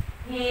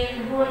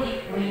 Hail, Holy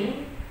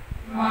Queen,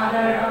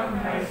 Mother of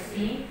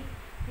Mercy,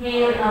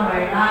 hail our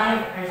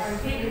life, our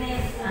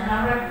sweetness, and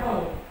our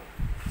hope.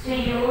 To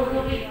you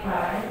do we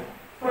cry,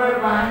 for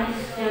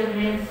banished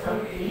children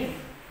of Eve.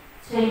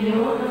 To you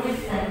do we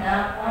send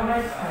up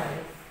our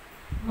sighs,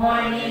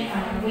 mourning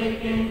and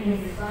weeping in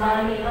this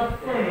valley of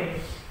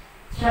thirst.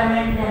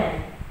 Turn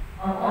then,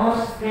 O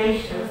most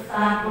gracious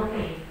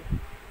Advocate,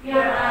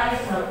 your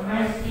eyes of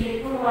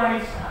mercy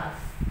towards us,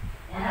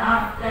 and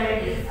after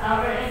this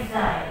our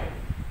exile,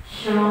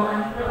 show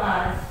unto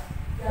us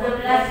the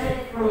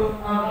blessed fruit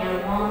of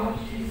your womb,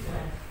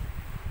 Jesus.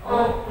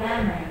 O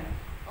clement,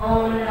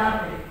 O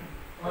loving,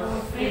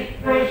 O sweet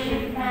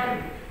Virgin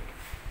Mary.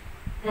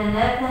 The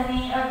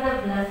Litany of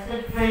the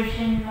Blessed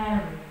Virgin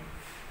Mary.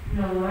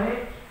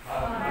 Lord,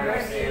 have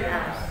mercy on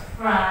us.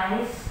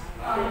 Christ,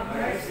 Have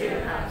mercy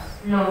on us.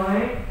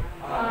 Lord,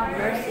 Have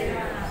mercy on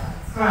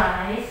us.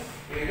 Christ,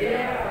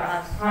 Hear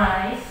us.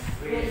 Christ,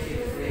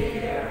 Graciously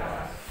hear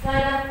us.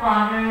 God the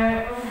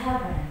Father of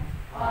heaven,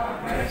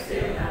 Have mercy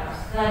on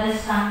us. God the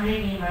Son,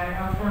 Redeemer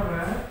of the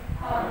world,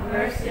 Have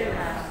mercy on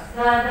us.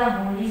 God the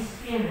Holy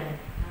Spirit,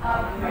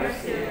 Have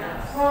mercy on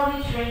us.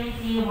 Holy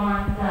Trinity,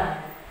 one God,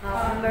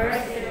 Have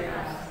mercy on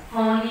us.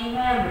 Holy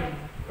Mary,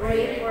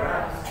 Pray for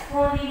us.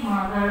 Holy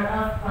Mother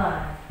of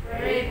God,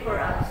 Pray for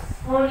us.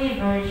 Holy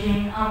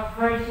Virgin of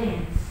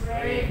Virgins,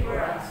 Pray for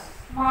us.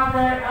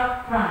 Mother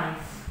of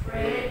Christ,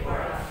 Pray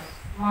for us.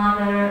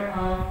 Mother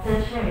of the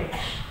Church,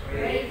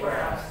 Pray for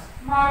us.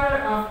 Mother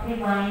of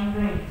divine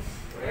grace,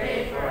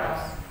 Pray for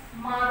us.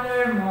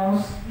 Mother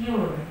most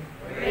pure,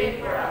 Pray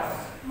for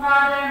us.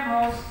 Mother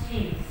most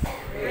chaste,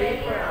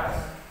 Pray for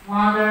us.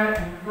 Mother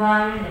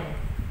inviolate,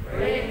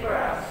 Pray for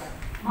us.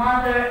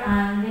 Mother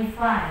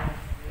undefiled,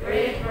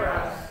 Pray for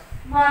us.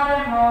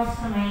 Mother most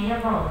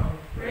amiable,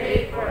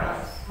 Pray for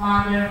us.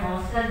 Mother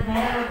most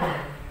admirable,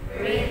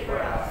 Pray for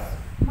us.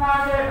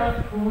 Mother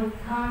of good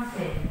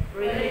counsel,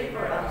 Pray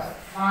for us.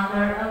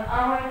 Mother of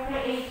our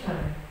Creator,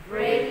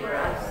 Pray for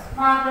us.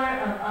 Mother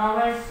of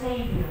our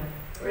Savior,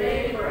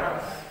 Pray for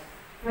us.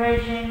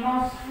 Virgin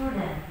most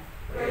prudent,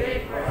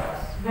 Pray for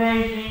us.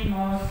 Virgin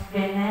most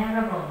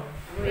venerable,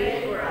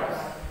 Pray for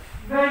us.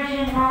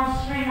 Virgin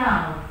most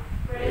renowned,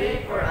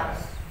 Pray for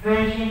us.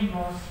 Virgin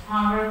most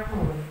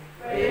powerful,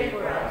 Pray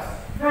for us.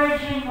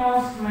 Virgin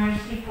most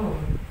merciful,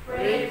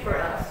 Pray for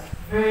us.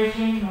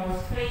 Virgin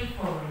most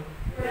faithful,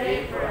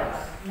 Pray for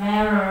us.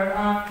 Mirror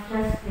of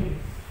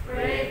justice,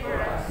 Pray for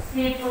us.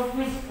 Seat of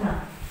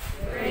wisdom,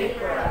 Pray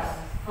for us.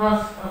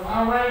 cause of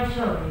our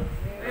joy,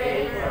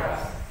 Pray for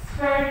us.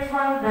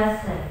 spiritual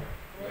vessel,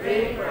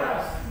 Pray for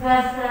us.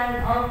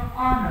 vessel of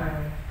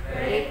honor,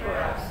 Pray for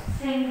us.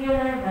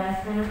 singular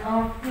vessel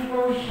of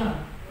devotion,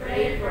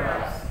 Pray for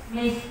us.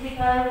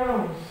 mystical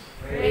rose,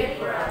 Pray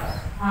for us.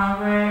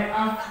 Tower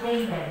of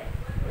David,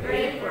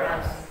 Pray for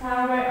us.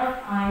 Tower of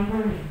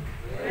Ivory,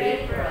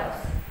 Pray for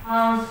us.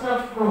 House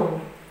of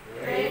Gold,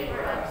 Pray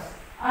for us.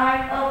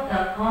 Ark of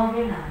the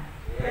Covenant,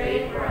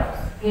 Pray for us.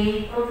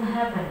 Gate of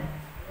Heaven,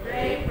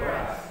 Pray for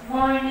us.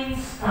 Morning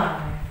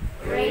Star,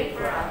 Pray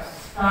for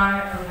us.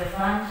 Star of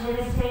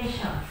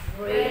Evangelization,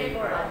 Pray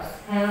for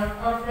us. Help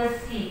of the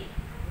sick,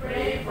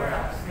 Pray for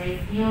us.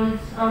 Refuge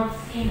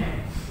of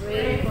sinners,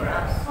 Pray for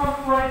us.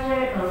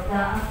 Comforter of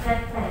the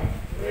afflicted,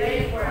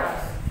 Pray for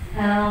us.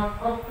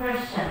 Help of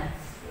Christians,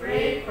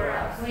 Pray for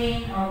us.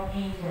 Queen of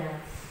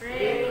Angels,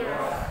 Pray for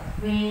us.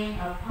 Queen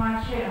of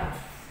Patriarchs,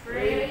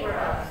 Pray for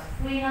us.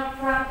 Queen of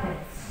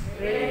Prophets,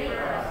 Pray for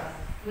us.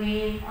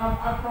 Queen of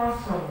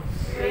Apostles,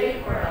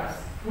 Pray for us.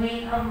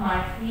 Queen of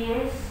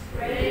Martyrs,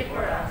 Pray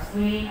for us.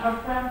 Queen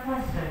of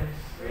Confessors,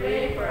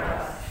 Pray for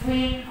us.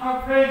 Queen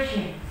of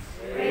Virgins,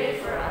 Pray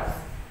for us.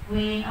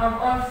 Queen of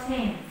all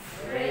saints,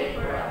 Pray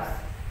for us.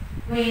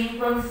 Queen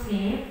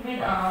conceived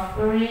without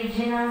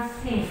original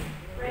sin,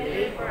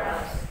 Pray for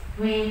us.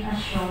 Queen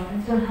assumed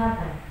into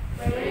heaven,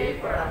 Pray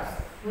for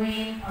us.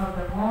 Queen of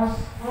the most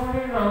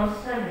holy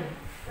Rosary,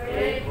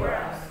 Pray for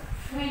us.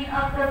 Queen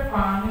of the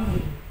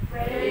family,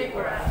 Pray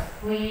for us.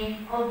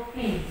 Queen of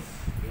peace,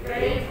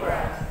 Pray for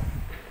us.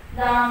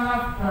 Lamb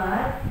of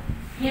God,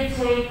 you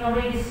take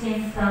away the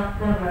sins of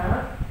the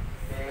world.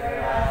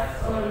 Spare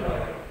us, O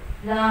Lord.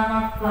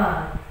 Lamb of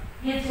God,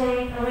 you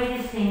take away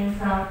the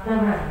sins of the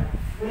world.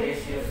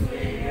 Graciously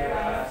hear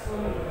us, O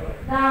Lord.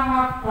 Lamb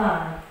of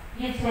God,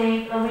 you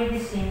take away the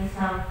sins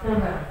of the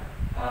world.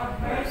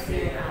 Have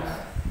mercy on us,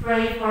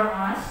 Pray for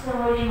us, the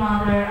Holy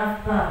Mother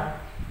of God.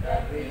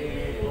 that we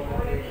may be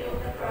worthy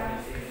of the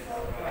promises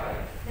of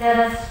Christ. Let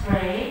us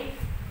pray.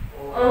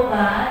 O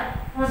God,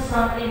 whose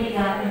only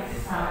begotten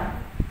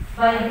Son,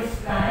 by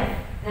his life,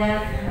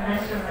 death, and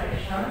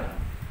resurrection,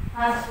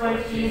 has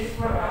purchased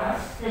for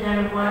us the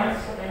rewards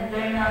of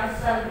eternal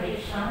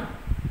salvation,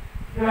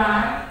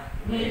 grant,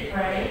 we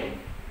pray,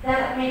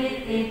 that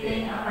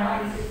meditating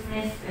upon these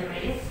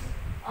mysteries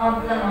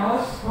of the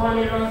most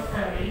holy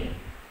Rosary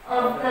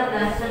of the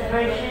Blessed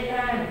Virgin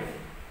Mary,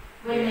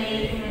 we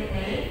may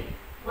imitate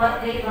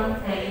what they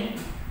contain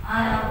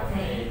and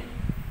obtain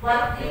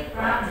what they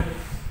promise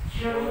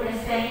through the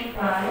same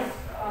Christ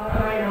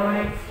our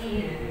Lord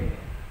Jesus.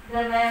 The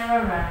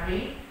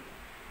Memorare.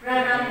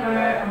 Remember,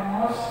 a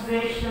most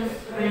gracious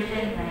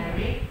Virgin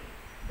Mary,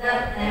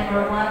 that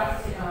never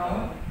was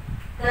known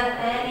that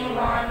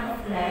anyone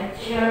who fled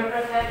to your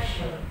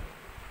protection,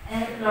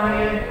 implore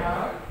your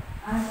help,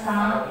 and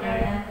sought your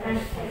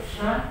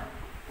intercession,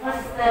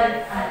 was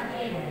left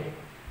unaided.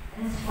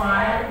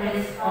 Inspired with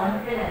this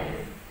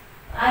confidence,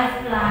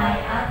 I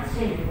fly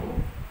unto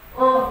you,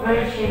 O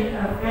Virgin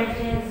of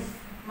Virgins,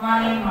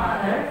 my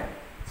Mother,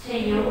 To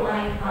you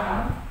I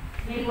come,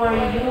 before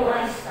you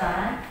I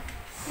stand,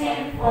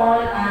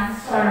 sinful and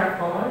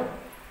sorrowful,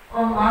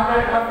 O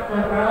Mother of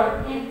the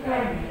world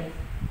incarnate.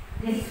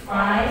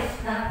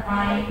 Despise not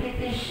my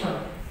petition,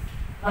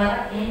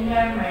 but in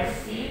your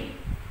mercy,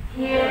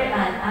 hear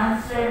and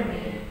answer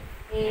me.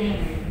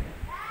 Amen.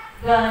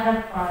 God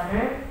the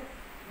Father,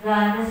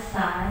 God the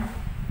Son,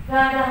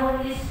 God the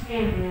Holy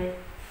Spirit,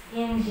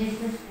 in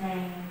Jesus'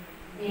 name,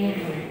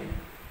 amen.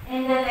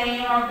 In the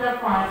name of the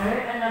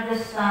Father, and of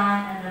the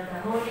Son, and of the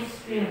Holy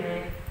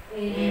Spirit,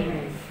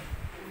 amen.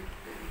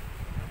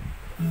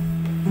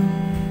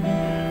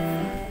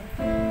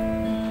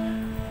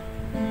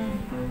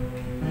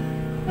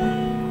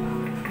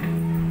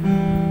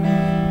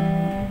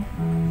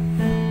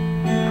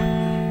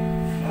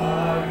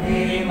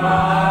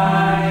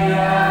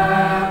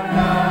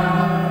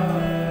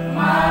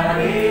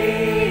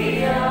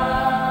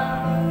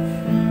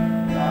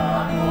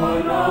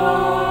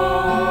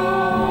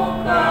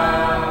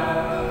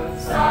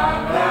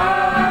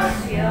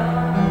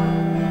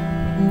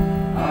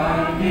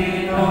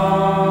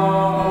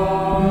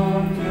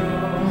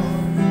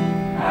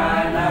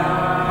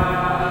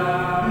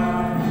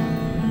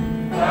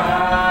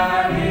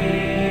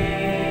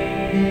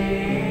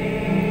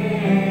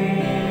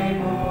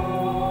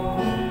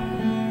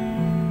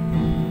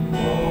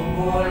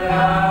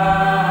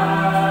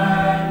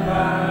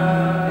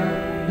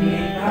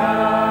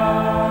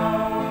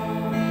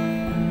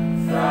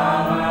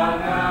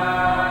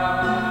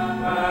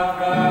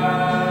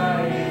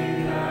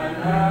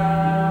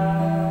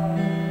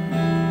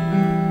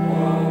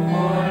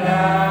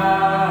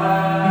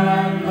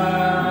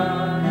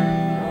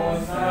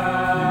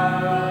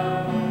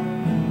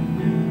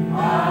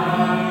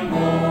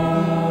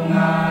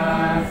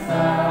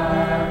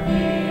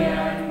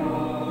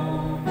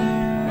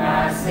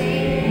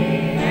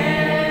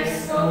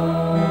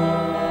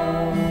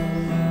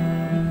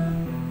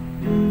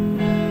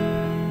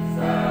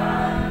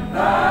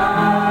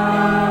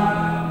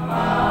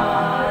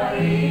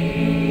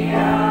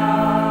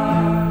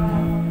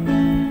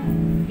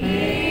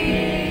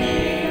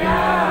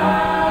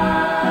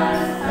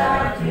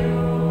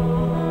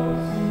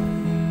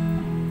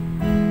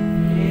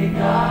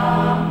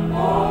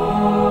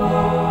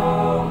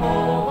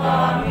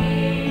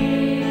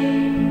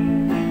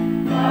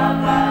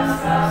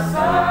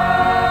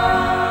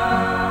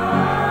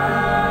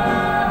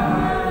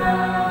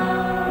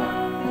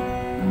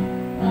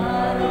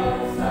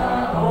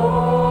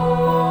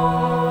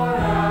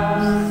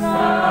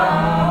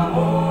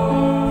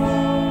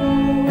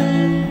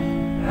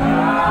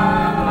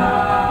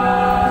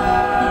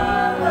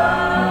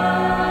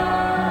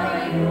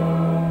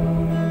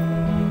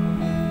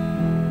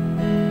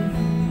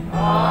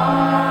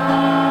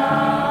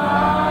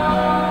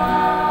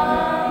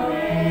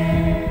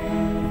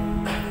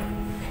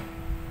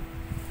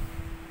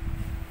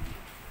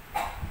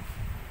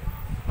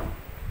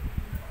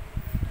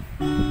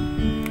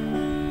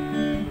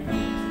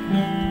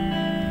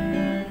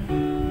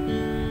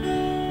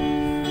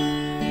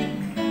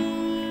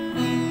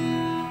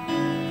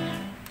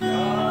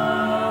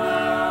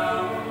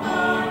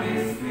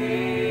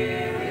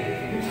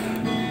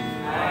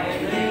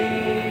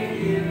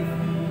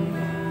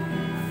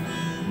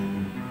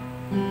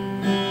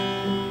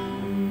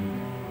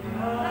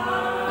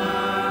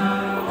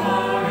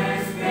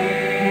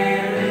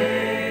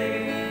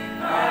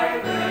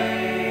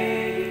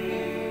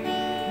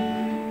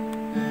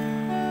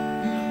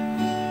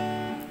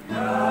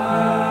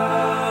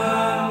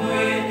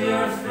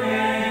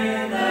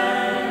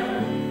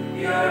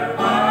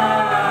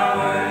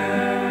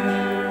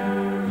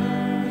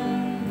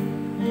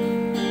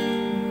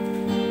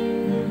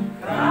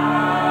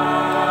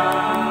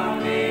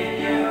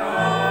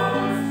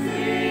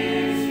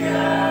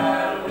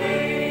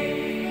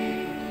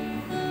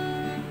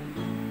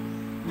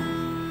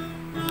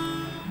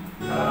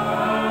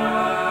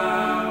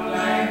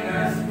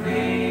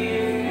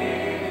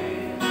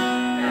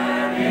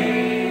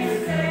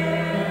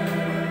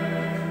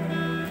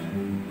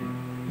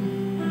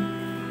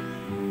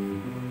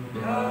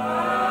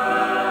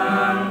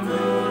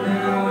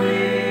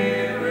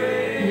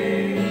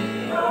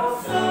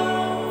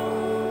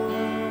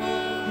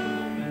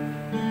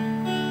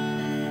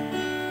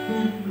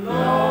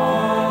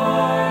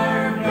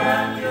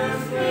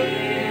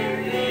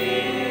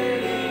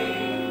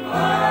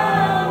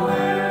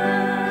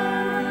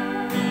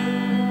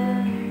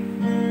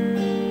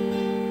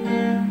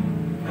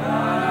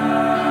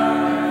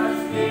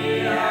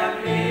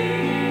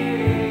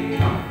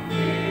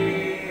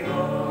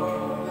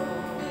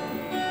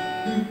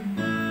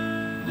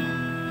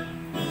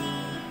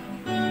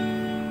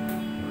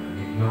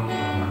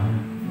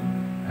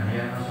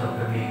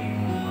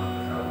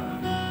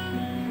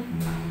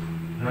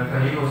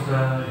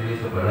 Nagkahiusa diri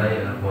sa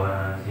balay ang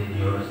buwan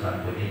Senyor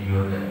Santo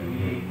Niño dan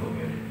Yuli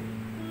Community.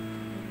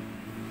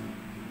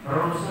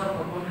 Karon sa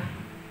pagpunay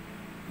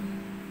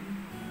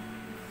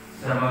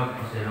sa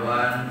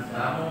magpasiluan sa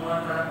among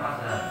mga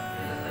karapasan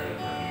nila sa iyo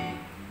kami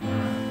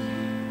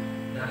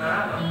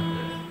nakarapat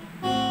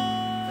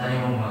sa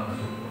imong mga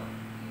kasuko.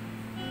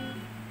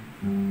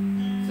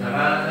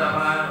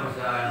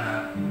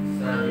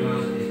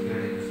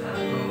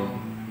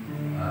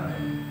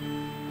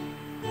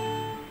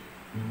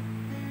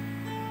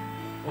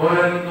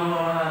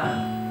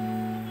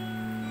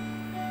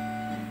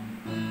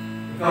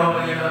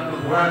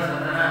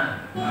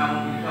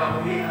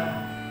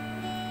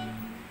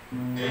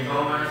 Kaya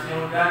ikaw man sa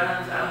iyong danan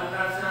sa among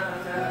kansa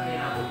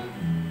kinabuhi.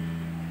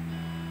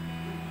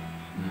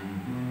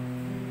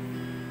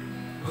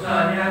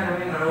 Usahan niya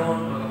kami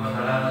karoon,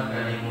 magpasalamat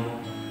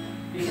kanimo.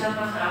 Bisan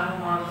pa sa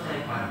among mga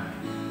kasaypan.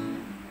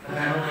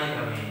 Taganungay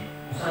kami,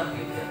 usap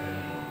kita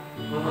kanimo.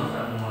 Tungkol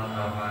sa among mga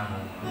tawahan mo,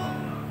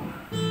 mga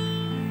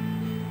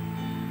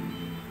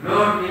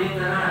Lord,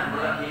 pinitanan,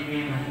 wala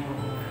kibig mahimo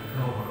mo,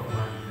 ikaw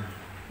maruman na.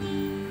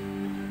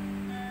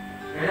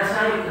 Kaya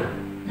sayo ka,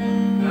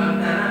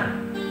 ang tanan,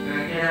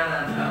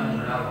 kailangan sa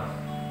among lawas.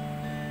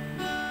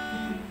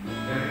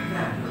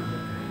 Kailangan, Lord,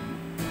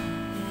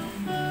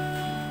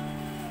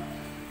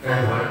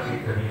 kaya wala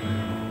kita kami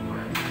mahimo mo.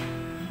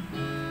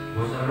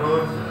 Busa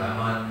Lord,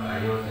 salamat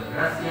kayo sa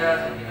grasya,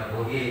 sa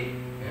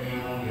kinabuhi, kaya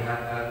imong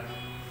gihatag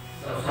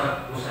sa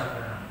usap-usap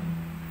na naman.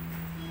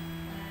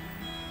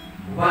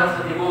 Uban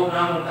sa tibok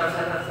namong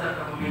tansa-tansa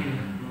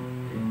kapamilya.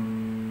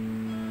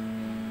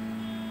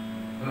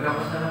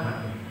 Magpasalamat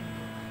kami.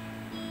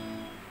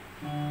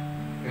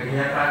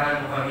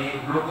 Kagihatagan mo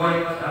kami,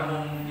 uglukoy pa sa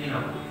among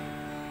kinabuhi.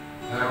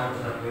 Garong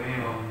sa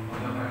kami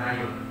mga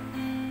panayon.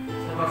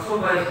 Sa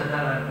magsubay sa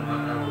dalan ng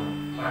mga tao,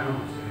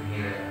 paano sa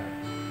kanila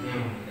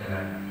iyong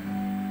kitalanan.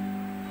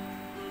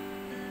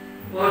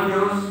 O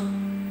Diyos,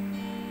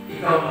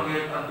 ikaw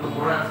magiging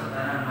pagtukuran sa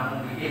tanan na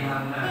mong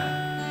giginhanglan.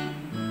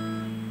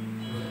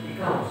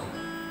 Ikaw sa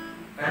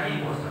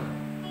kanimo sa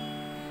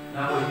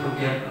na mo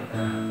itugyan ang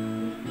tanan.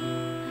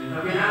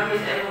 Na pinagi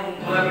sa imong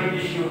mga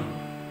bendisyon.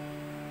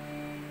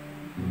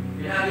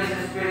 Pinagi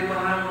sa Espiritu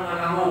Santo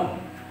nga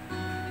lahong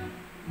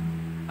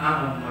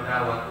among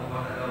madawat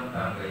upang nagawang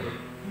kayo.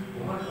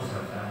 Upang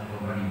usap sa among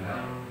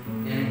pagpanikaw.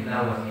 Yan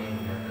lawas ng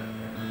imong datag.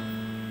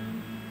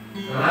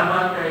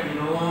 Salamat kay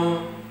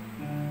Ginoo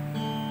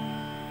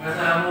nga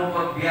sa among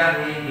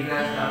pagbiyahe,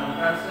 higan sa among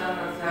kansa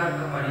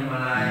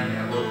kapanimalay,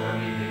 abot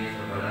kami diri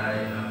sa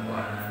balay ng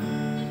kuanan.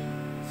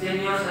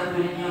 Senyor, sa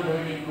ninyo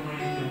dahil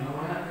komunito na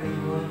wala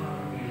kayo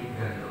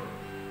makapiligan.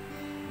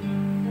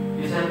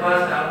 Bisan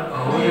pa sa among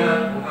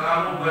kahuyan, kung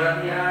among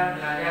balatian,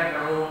 nalaya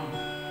karoon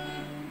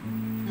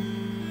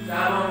sa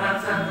among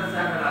kansa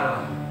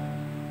kalawas.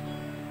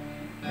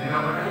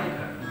 Nagapatay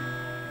ka.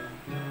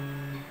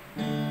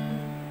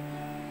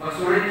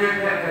 Pag-surrender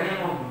ka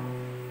kanimo,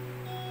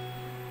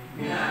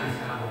 pinagi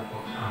sa among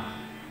pagkam.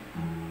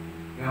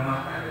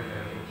 Gamata ka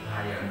kami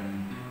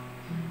usahayan.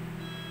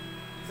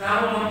 Sa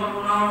among mga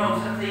pagkunaw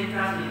sa kasi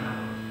na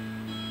mo.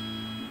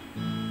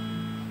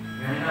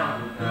 Ngayon na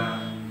ako ta,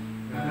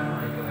 kagano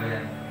ay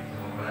kagayan sa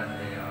mga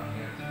balantay ang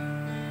hirap.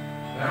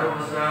 Pero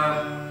sa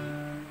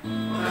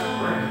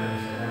makasubay na kami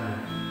sa dalan,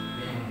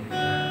 iyong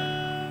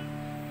kitalanan.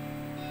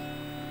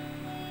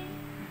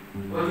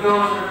 O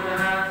Diyos,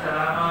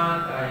 salamat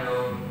tayo.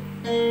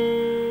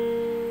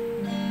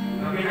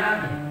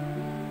 Kapinagi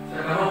sa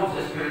kahog sa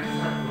Espiritu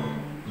Santo.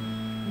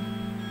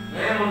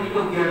 Ngayon mong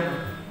itugyan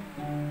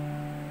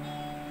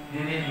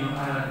dinin yung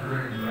alat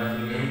rin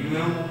Rosary. Hindi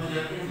yung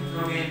siya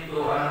instrumento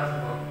alat sa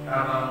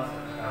pagtabang sa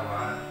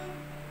katawan,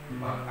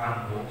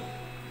 pag-ambo,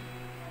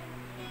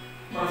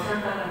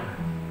 pagsantalan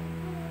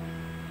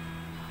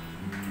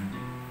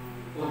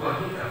o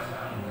paghitap sa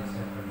among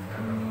sa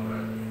mga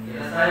Rosary.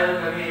 Kaya sayo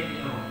kami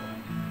ito.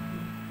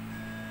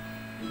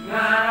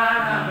 Nga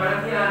ang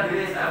baratya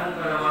dili sa among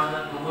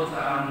kalawasan tungkol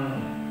sa among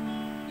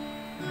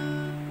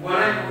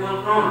walay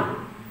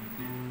kontrol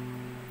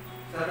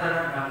sa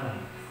tanan among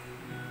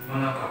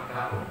mga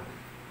pagkaon.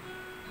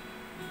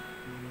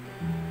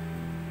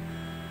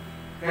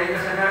 Kaya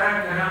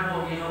kasagaran ka na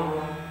mo,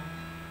 Ginoo,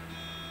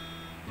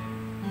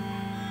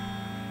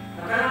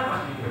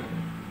 nakalapas nito.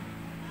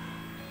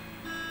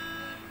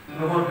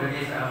 Nuhod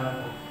lagi sa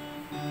among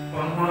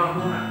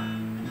pangmula-mula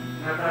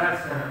na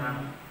talag sa ng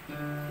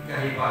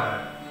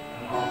ikahibaran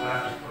ng mga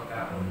klases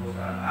pagkaon o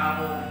sa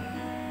among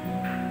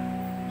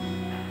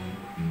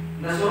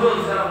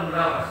nasulod sa among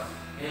lawas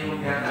ay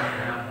magyatag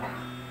ka na mo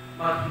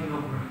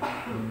maghinubra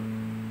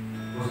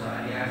kung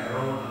saan niya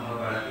karoon ang mga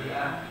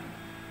balatian.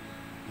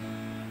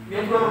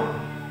 Miyembro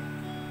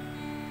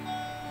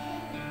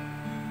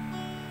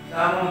sa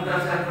among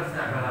tansa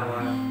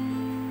kalawas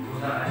kung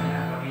saan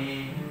niya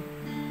kami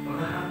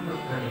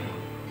maghahamlog kanimo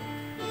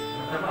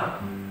matabak.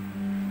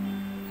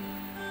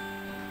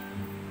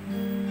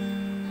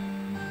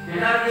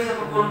 Pinagi sa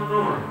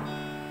pagkontrol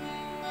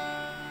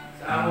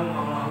sa among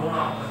mga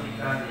hunang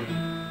kasi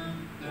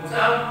kung sa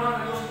among mga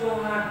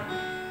kagustuhan.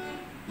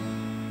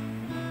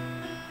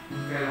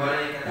 Kaya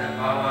walay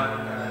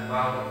katagbawan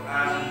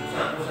ang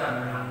usap-usap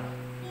na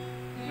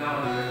ikaw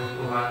ang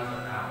kagustuhan sa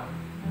tao.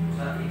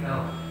 Usap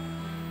ikaw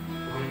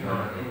o ikaw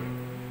natin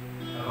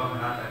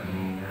habang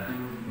natagin na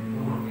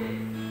tuhod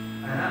kay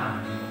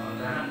anak ang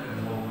ganang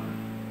kagamohan.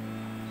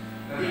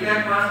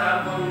 Kagigan pa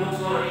sa among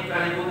lungsod ng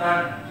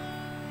kalibutan,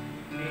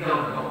 ikaw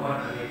nakakuha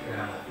na rin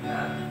ka mo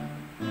pinag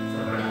sa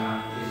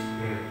Barang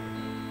Spirit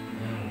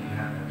na iyong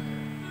ginatag.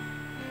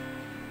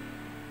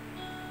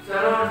 Sa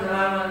Lord,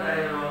 salamat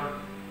tayo Lord.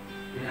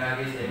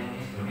 Pinagi sa iyong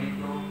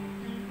instrumento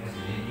na si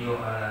Ninyo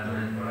Alan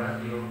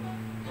Restaurasyo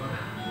o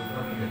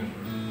kami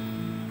ganito.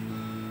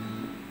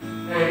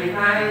 Kaya rin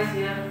tayo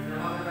siya na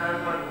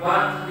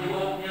pagkuhan sa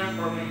tibok niyang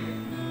pamilya.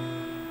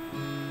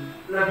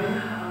 Labi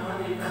na ang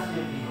matitas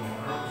yung Ginoo,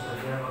 ano ko sa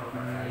siya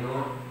magpatayo.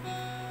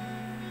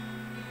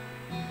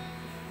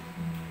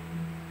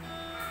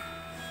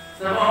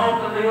 Sa maong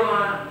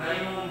katayuan,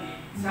 ngayong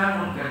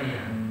sangon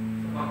kaniya,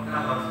 sa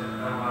pagtabag sa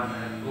katawan na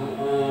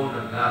nagtuo,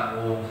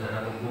 naglaong sa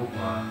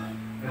natugugma,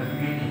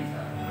 nagbibitin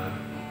sa atong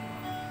nagtugma.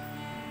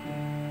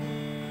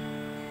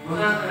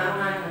 Mula sa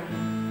karunan natin,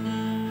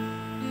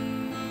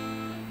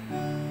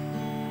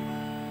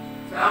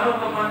 sa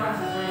among pagmata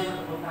sa sayo sa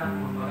kapuntan,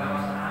 kung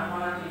pagkapasalamat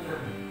natin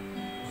kami,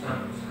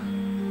 usap-usap.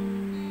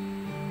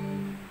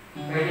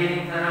 Kaya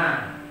dining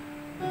tanan,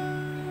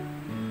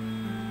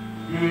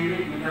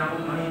 dili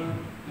pinapong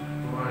mahimong,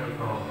 kung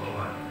ikaw ang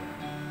kawan.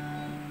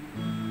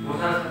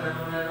 Usap sa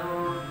kanunan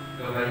nun,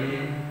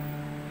 gabayin,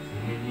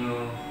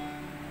 sininyo,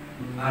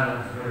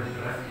 alam sa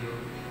relasyon,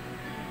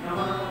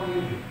 naman ang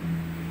pamilya.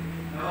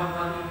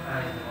 Naman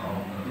tayo sa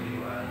maong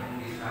katayuan,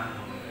 ng isang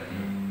mga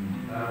galing,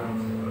 tarong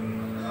sa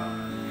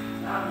pagmamatabang.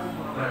 Ang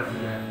mga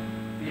barasiyan,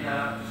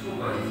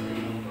 pinasubay sa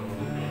iyong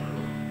kabubuhan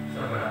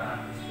sa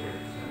baraan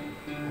Espiritu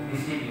Santo.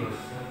 Umisigos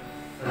sa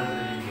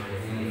Santo de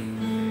Hiling.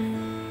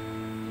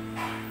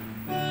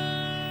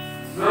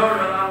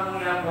 Lord, ang among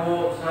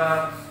yapo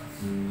sa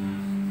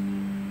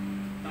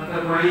ang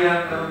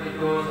kagwariyan karoon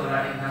ito sa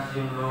laing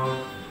nasyon, Lord.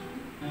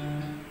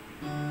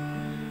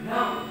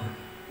 Now,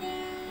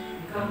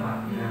 ikaw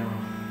ba,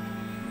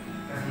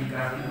 kasi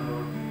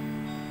Lord,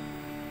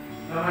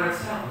 na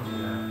malagsakot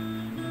sila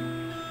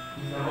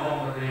sa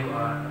maong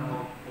katayuan, na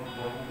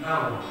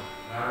mapagpapugnawa,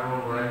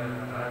 karoon wala yung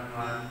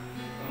nakakalatman,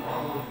 na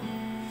maabot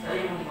sa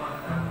iyong mga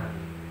kataman.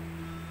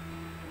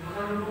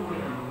 Makaluluwi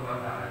ang mga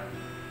kabataan.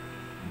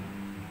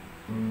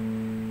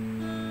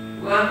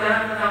 Huwag ka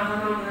ang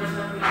katamatan na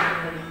sa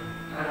pinagay,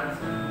 alam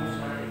sa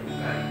musa ay kung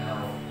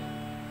kalinaw,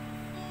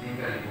 hindi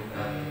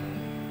kalimutan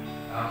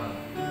ang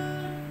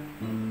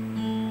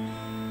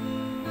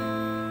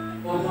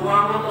o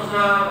kumamot o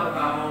sa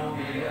pagkamong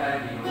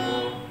pilihan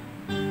Ginoo,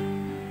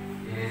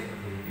 sa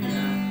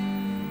Pilipinas,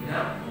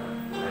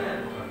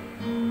 pinapulayan mo kami,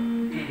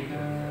 pili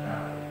kami sa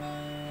tao.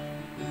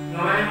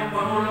 Ngayon mong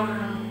pangulong ka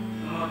ng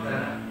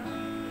magdala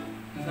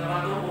sa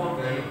matukod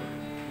kayo,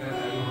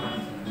 gagayuhan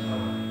sa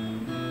katawan.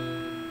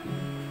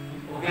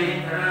 O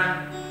ganyan ka na,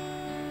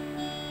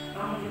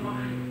 ang hindi mo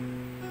kayo.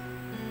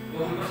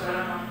 Huwag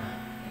ipasalamat na,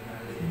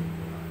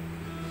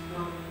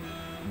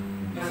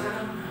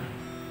 kasalamat na.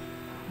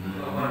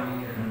 Kawan mo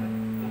ka na,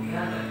 kung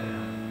ihalag ka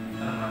na,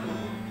 ang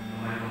matukod,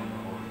 mayroong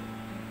pangulong.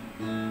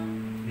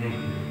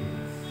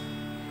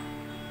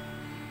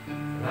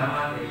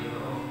 Salamat kay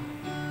Ginoo.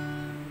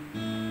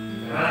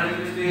 Sa ngalan ni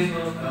Kristo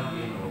Jesus ang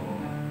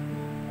Ginoo.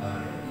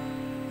 Amen.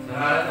 Sa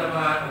ngalan sa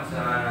mga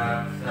magsahanap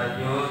sa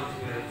Diyos,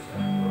 Espiritu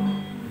Santo.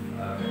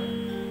 Amen.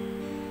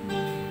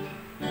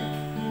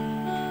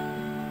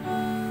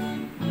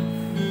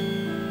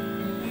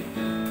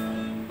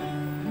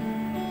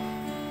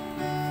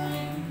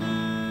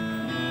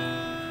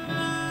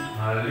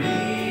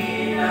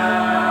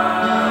 Halina.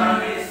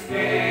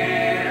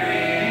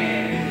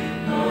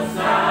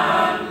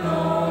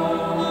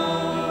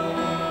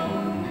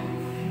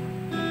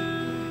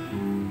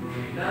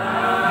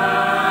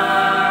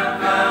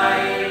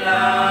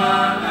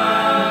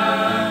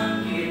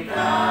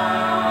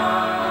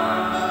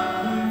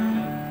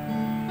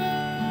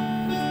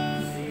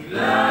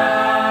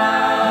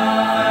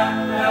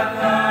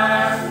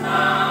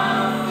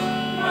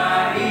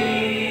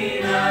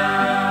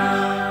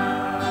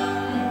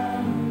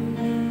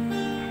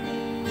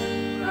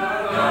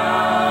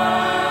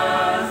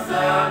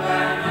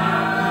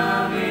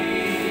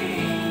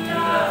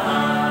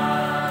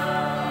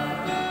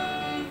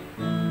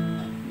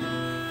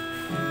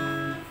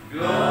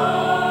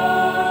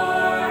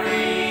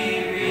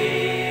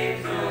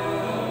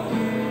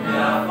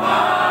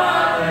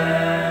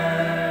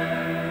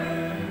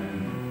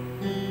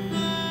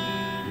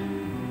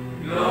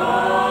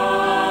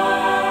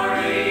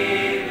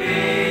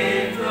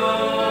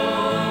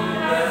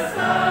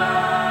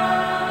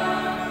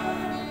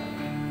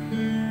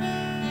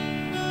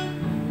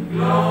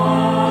 Lord.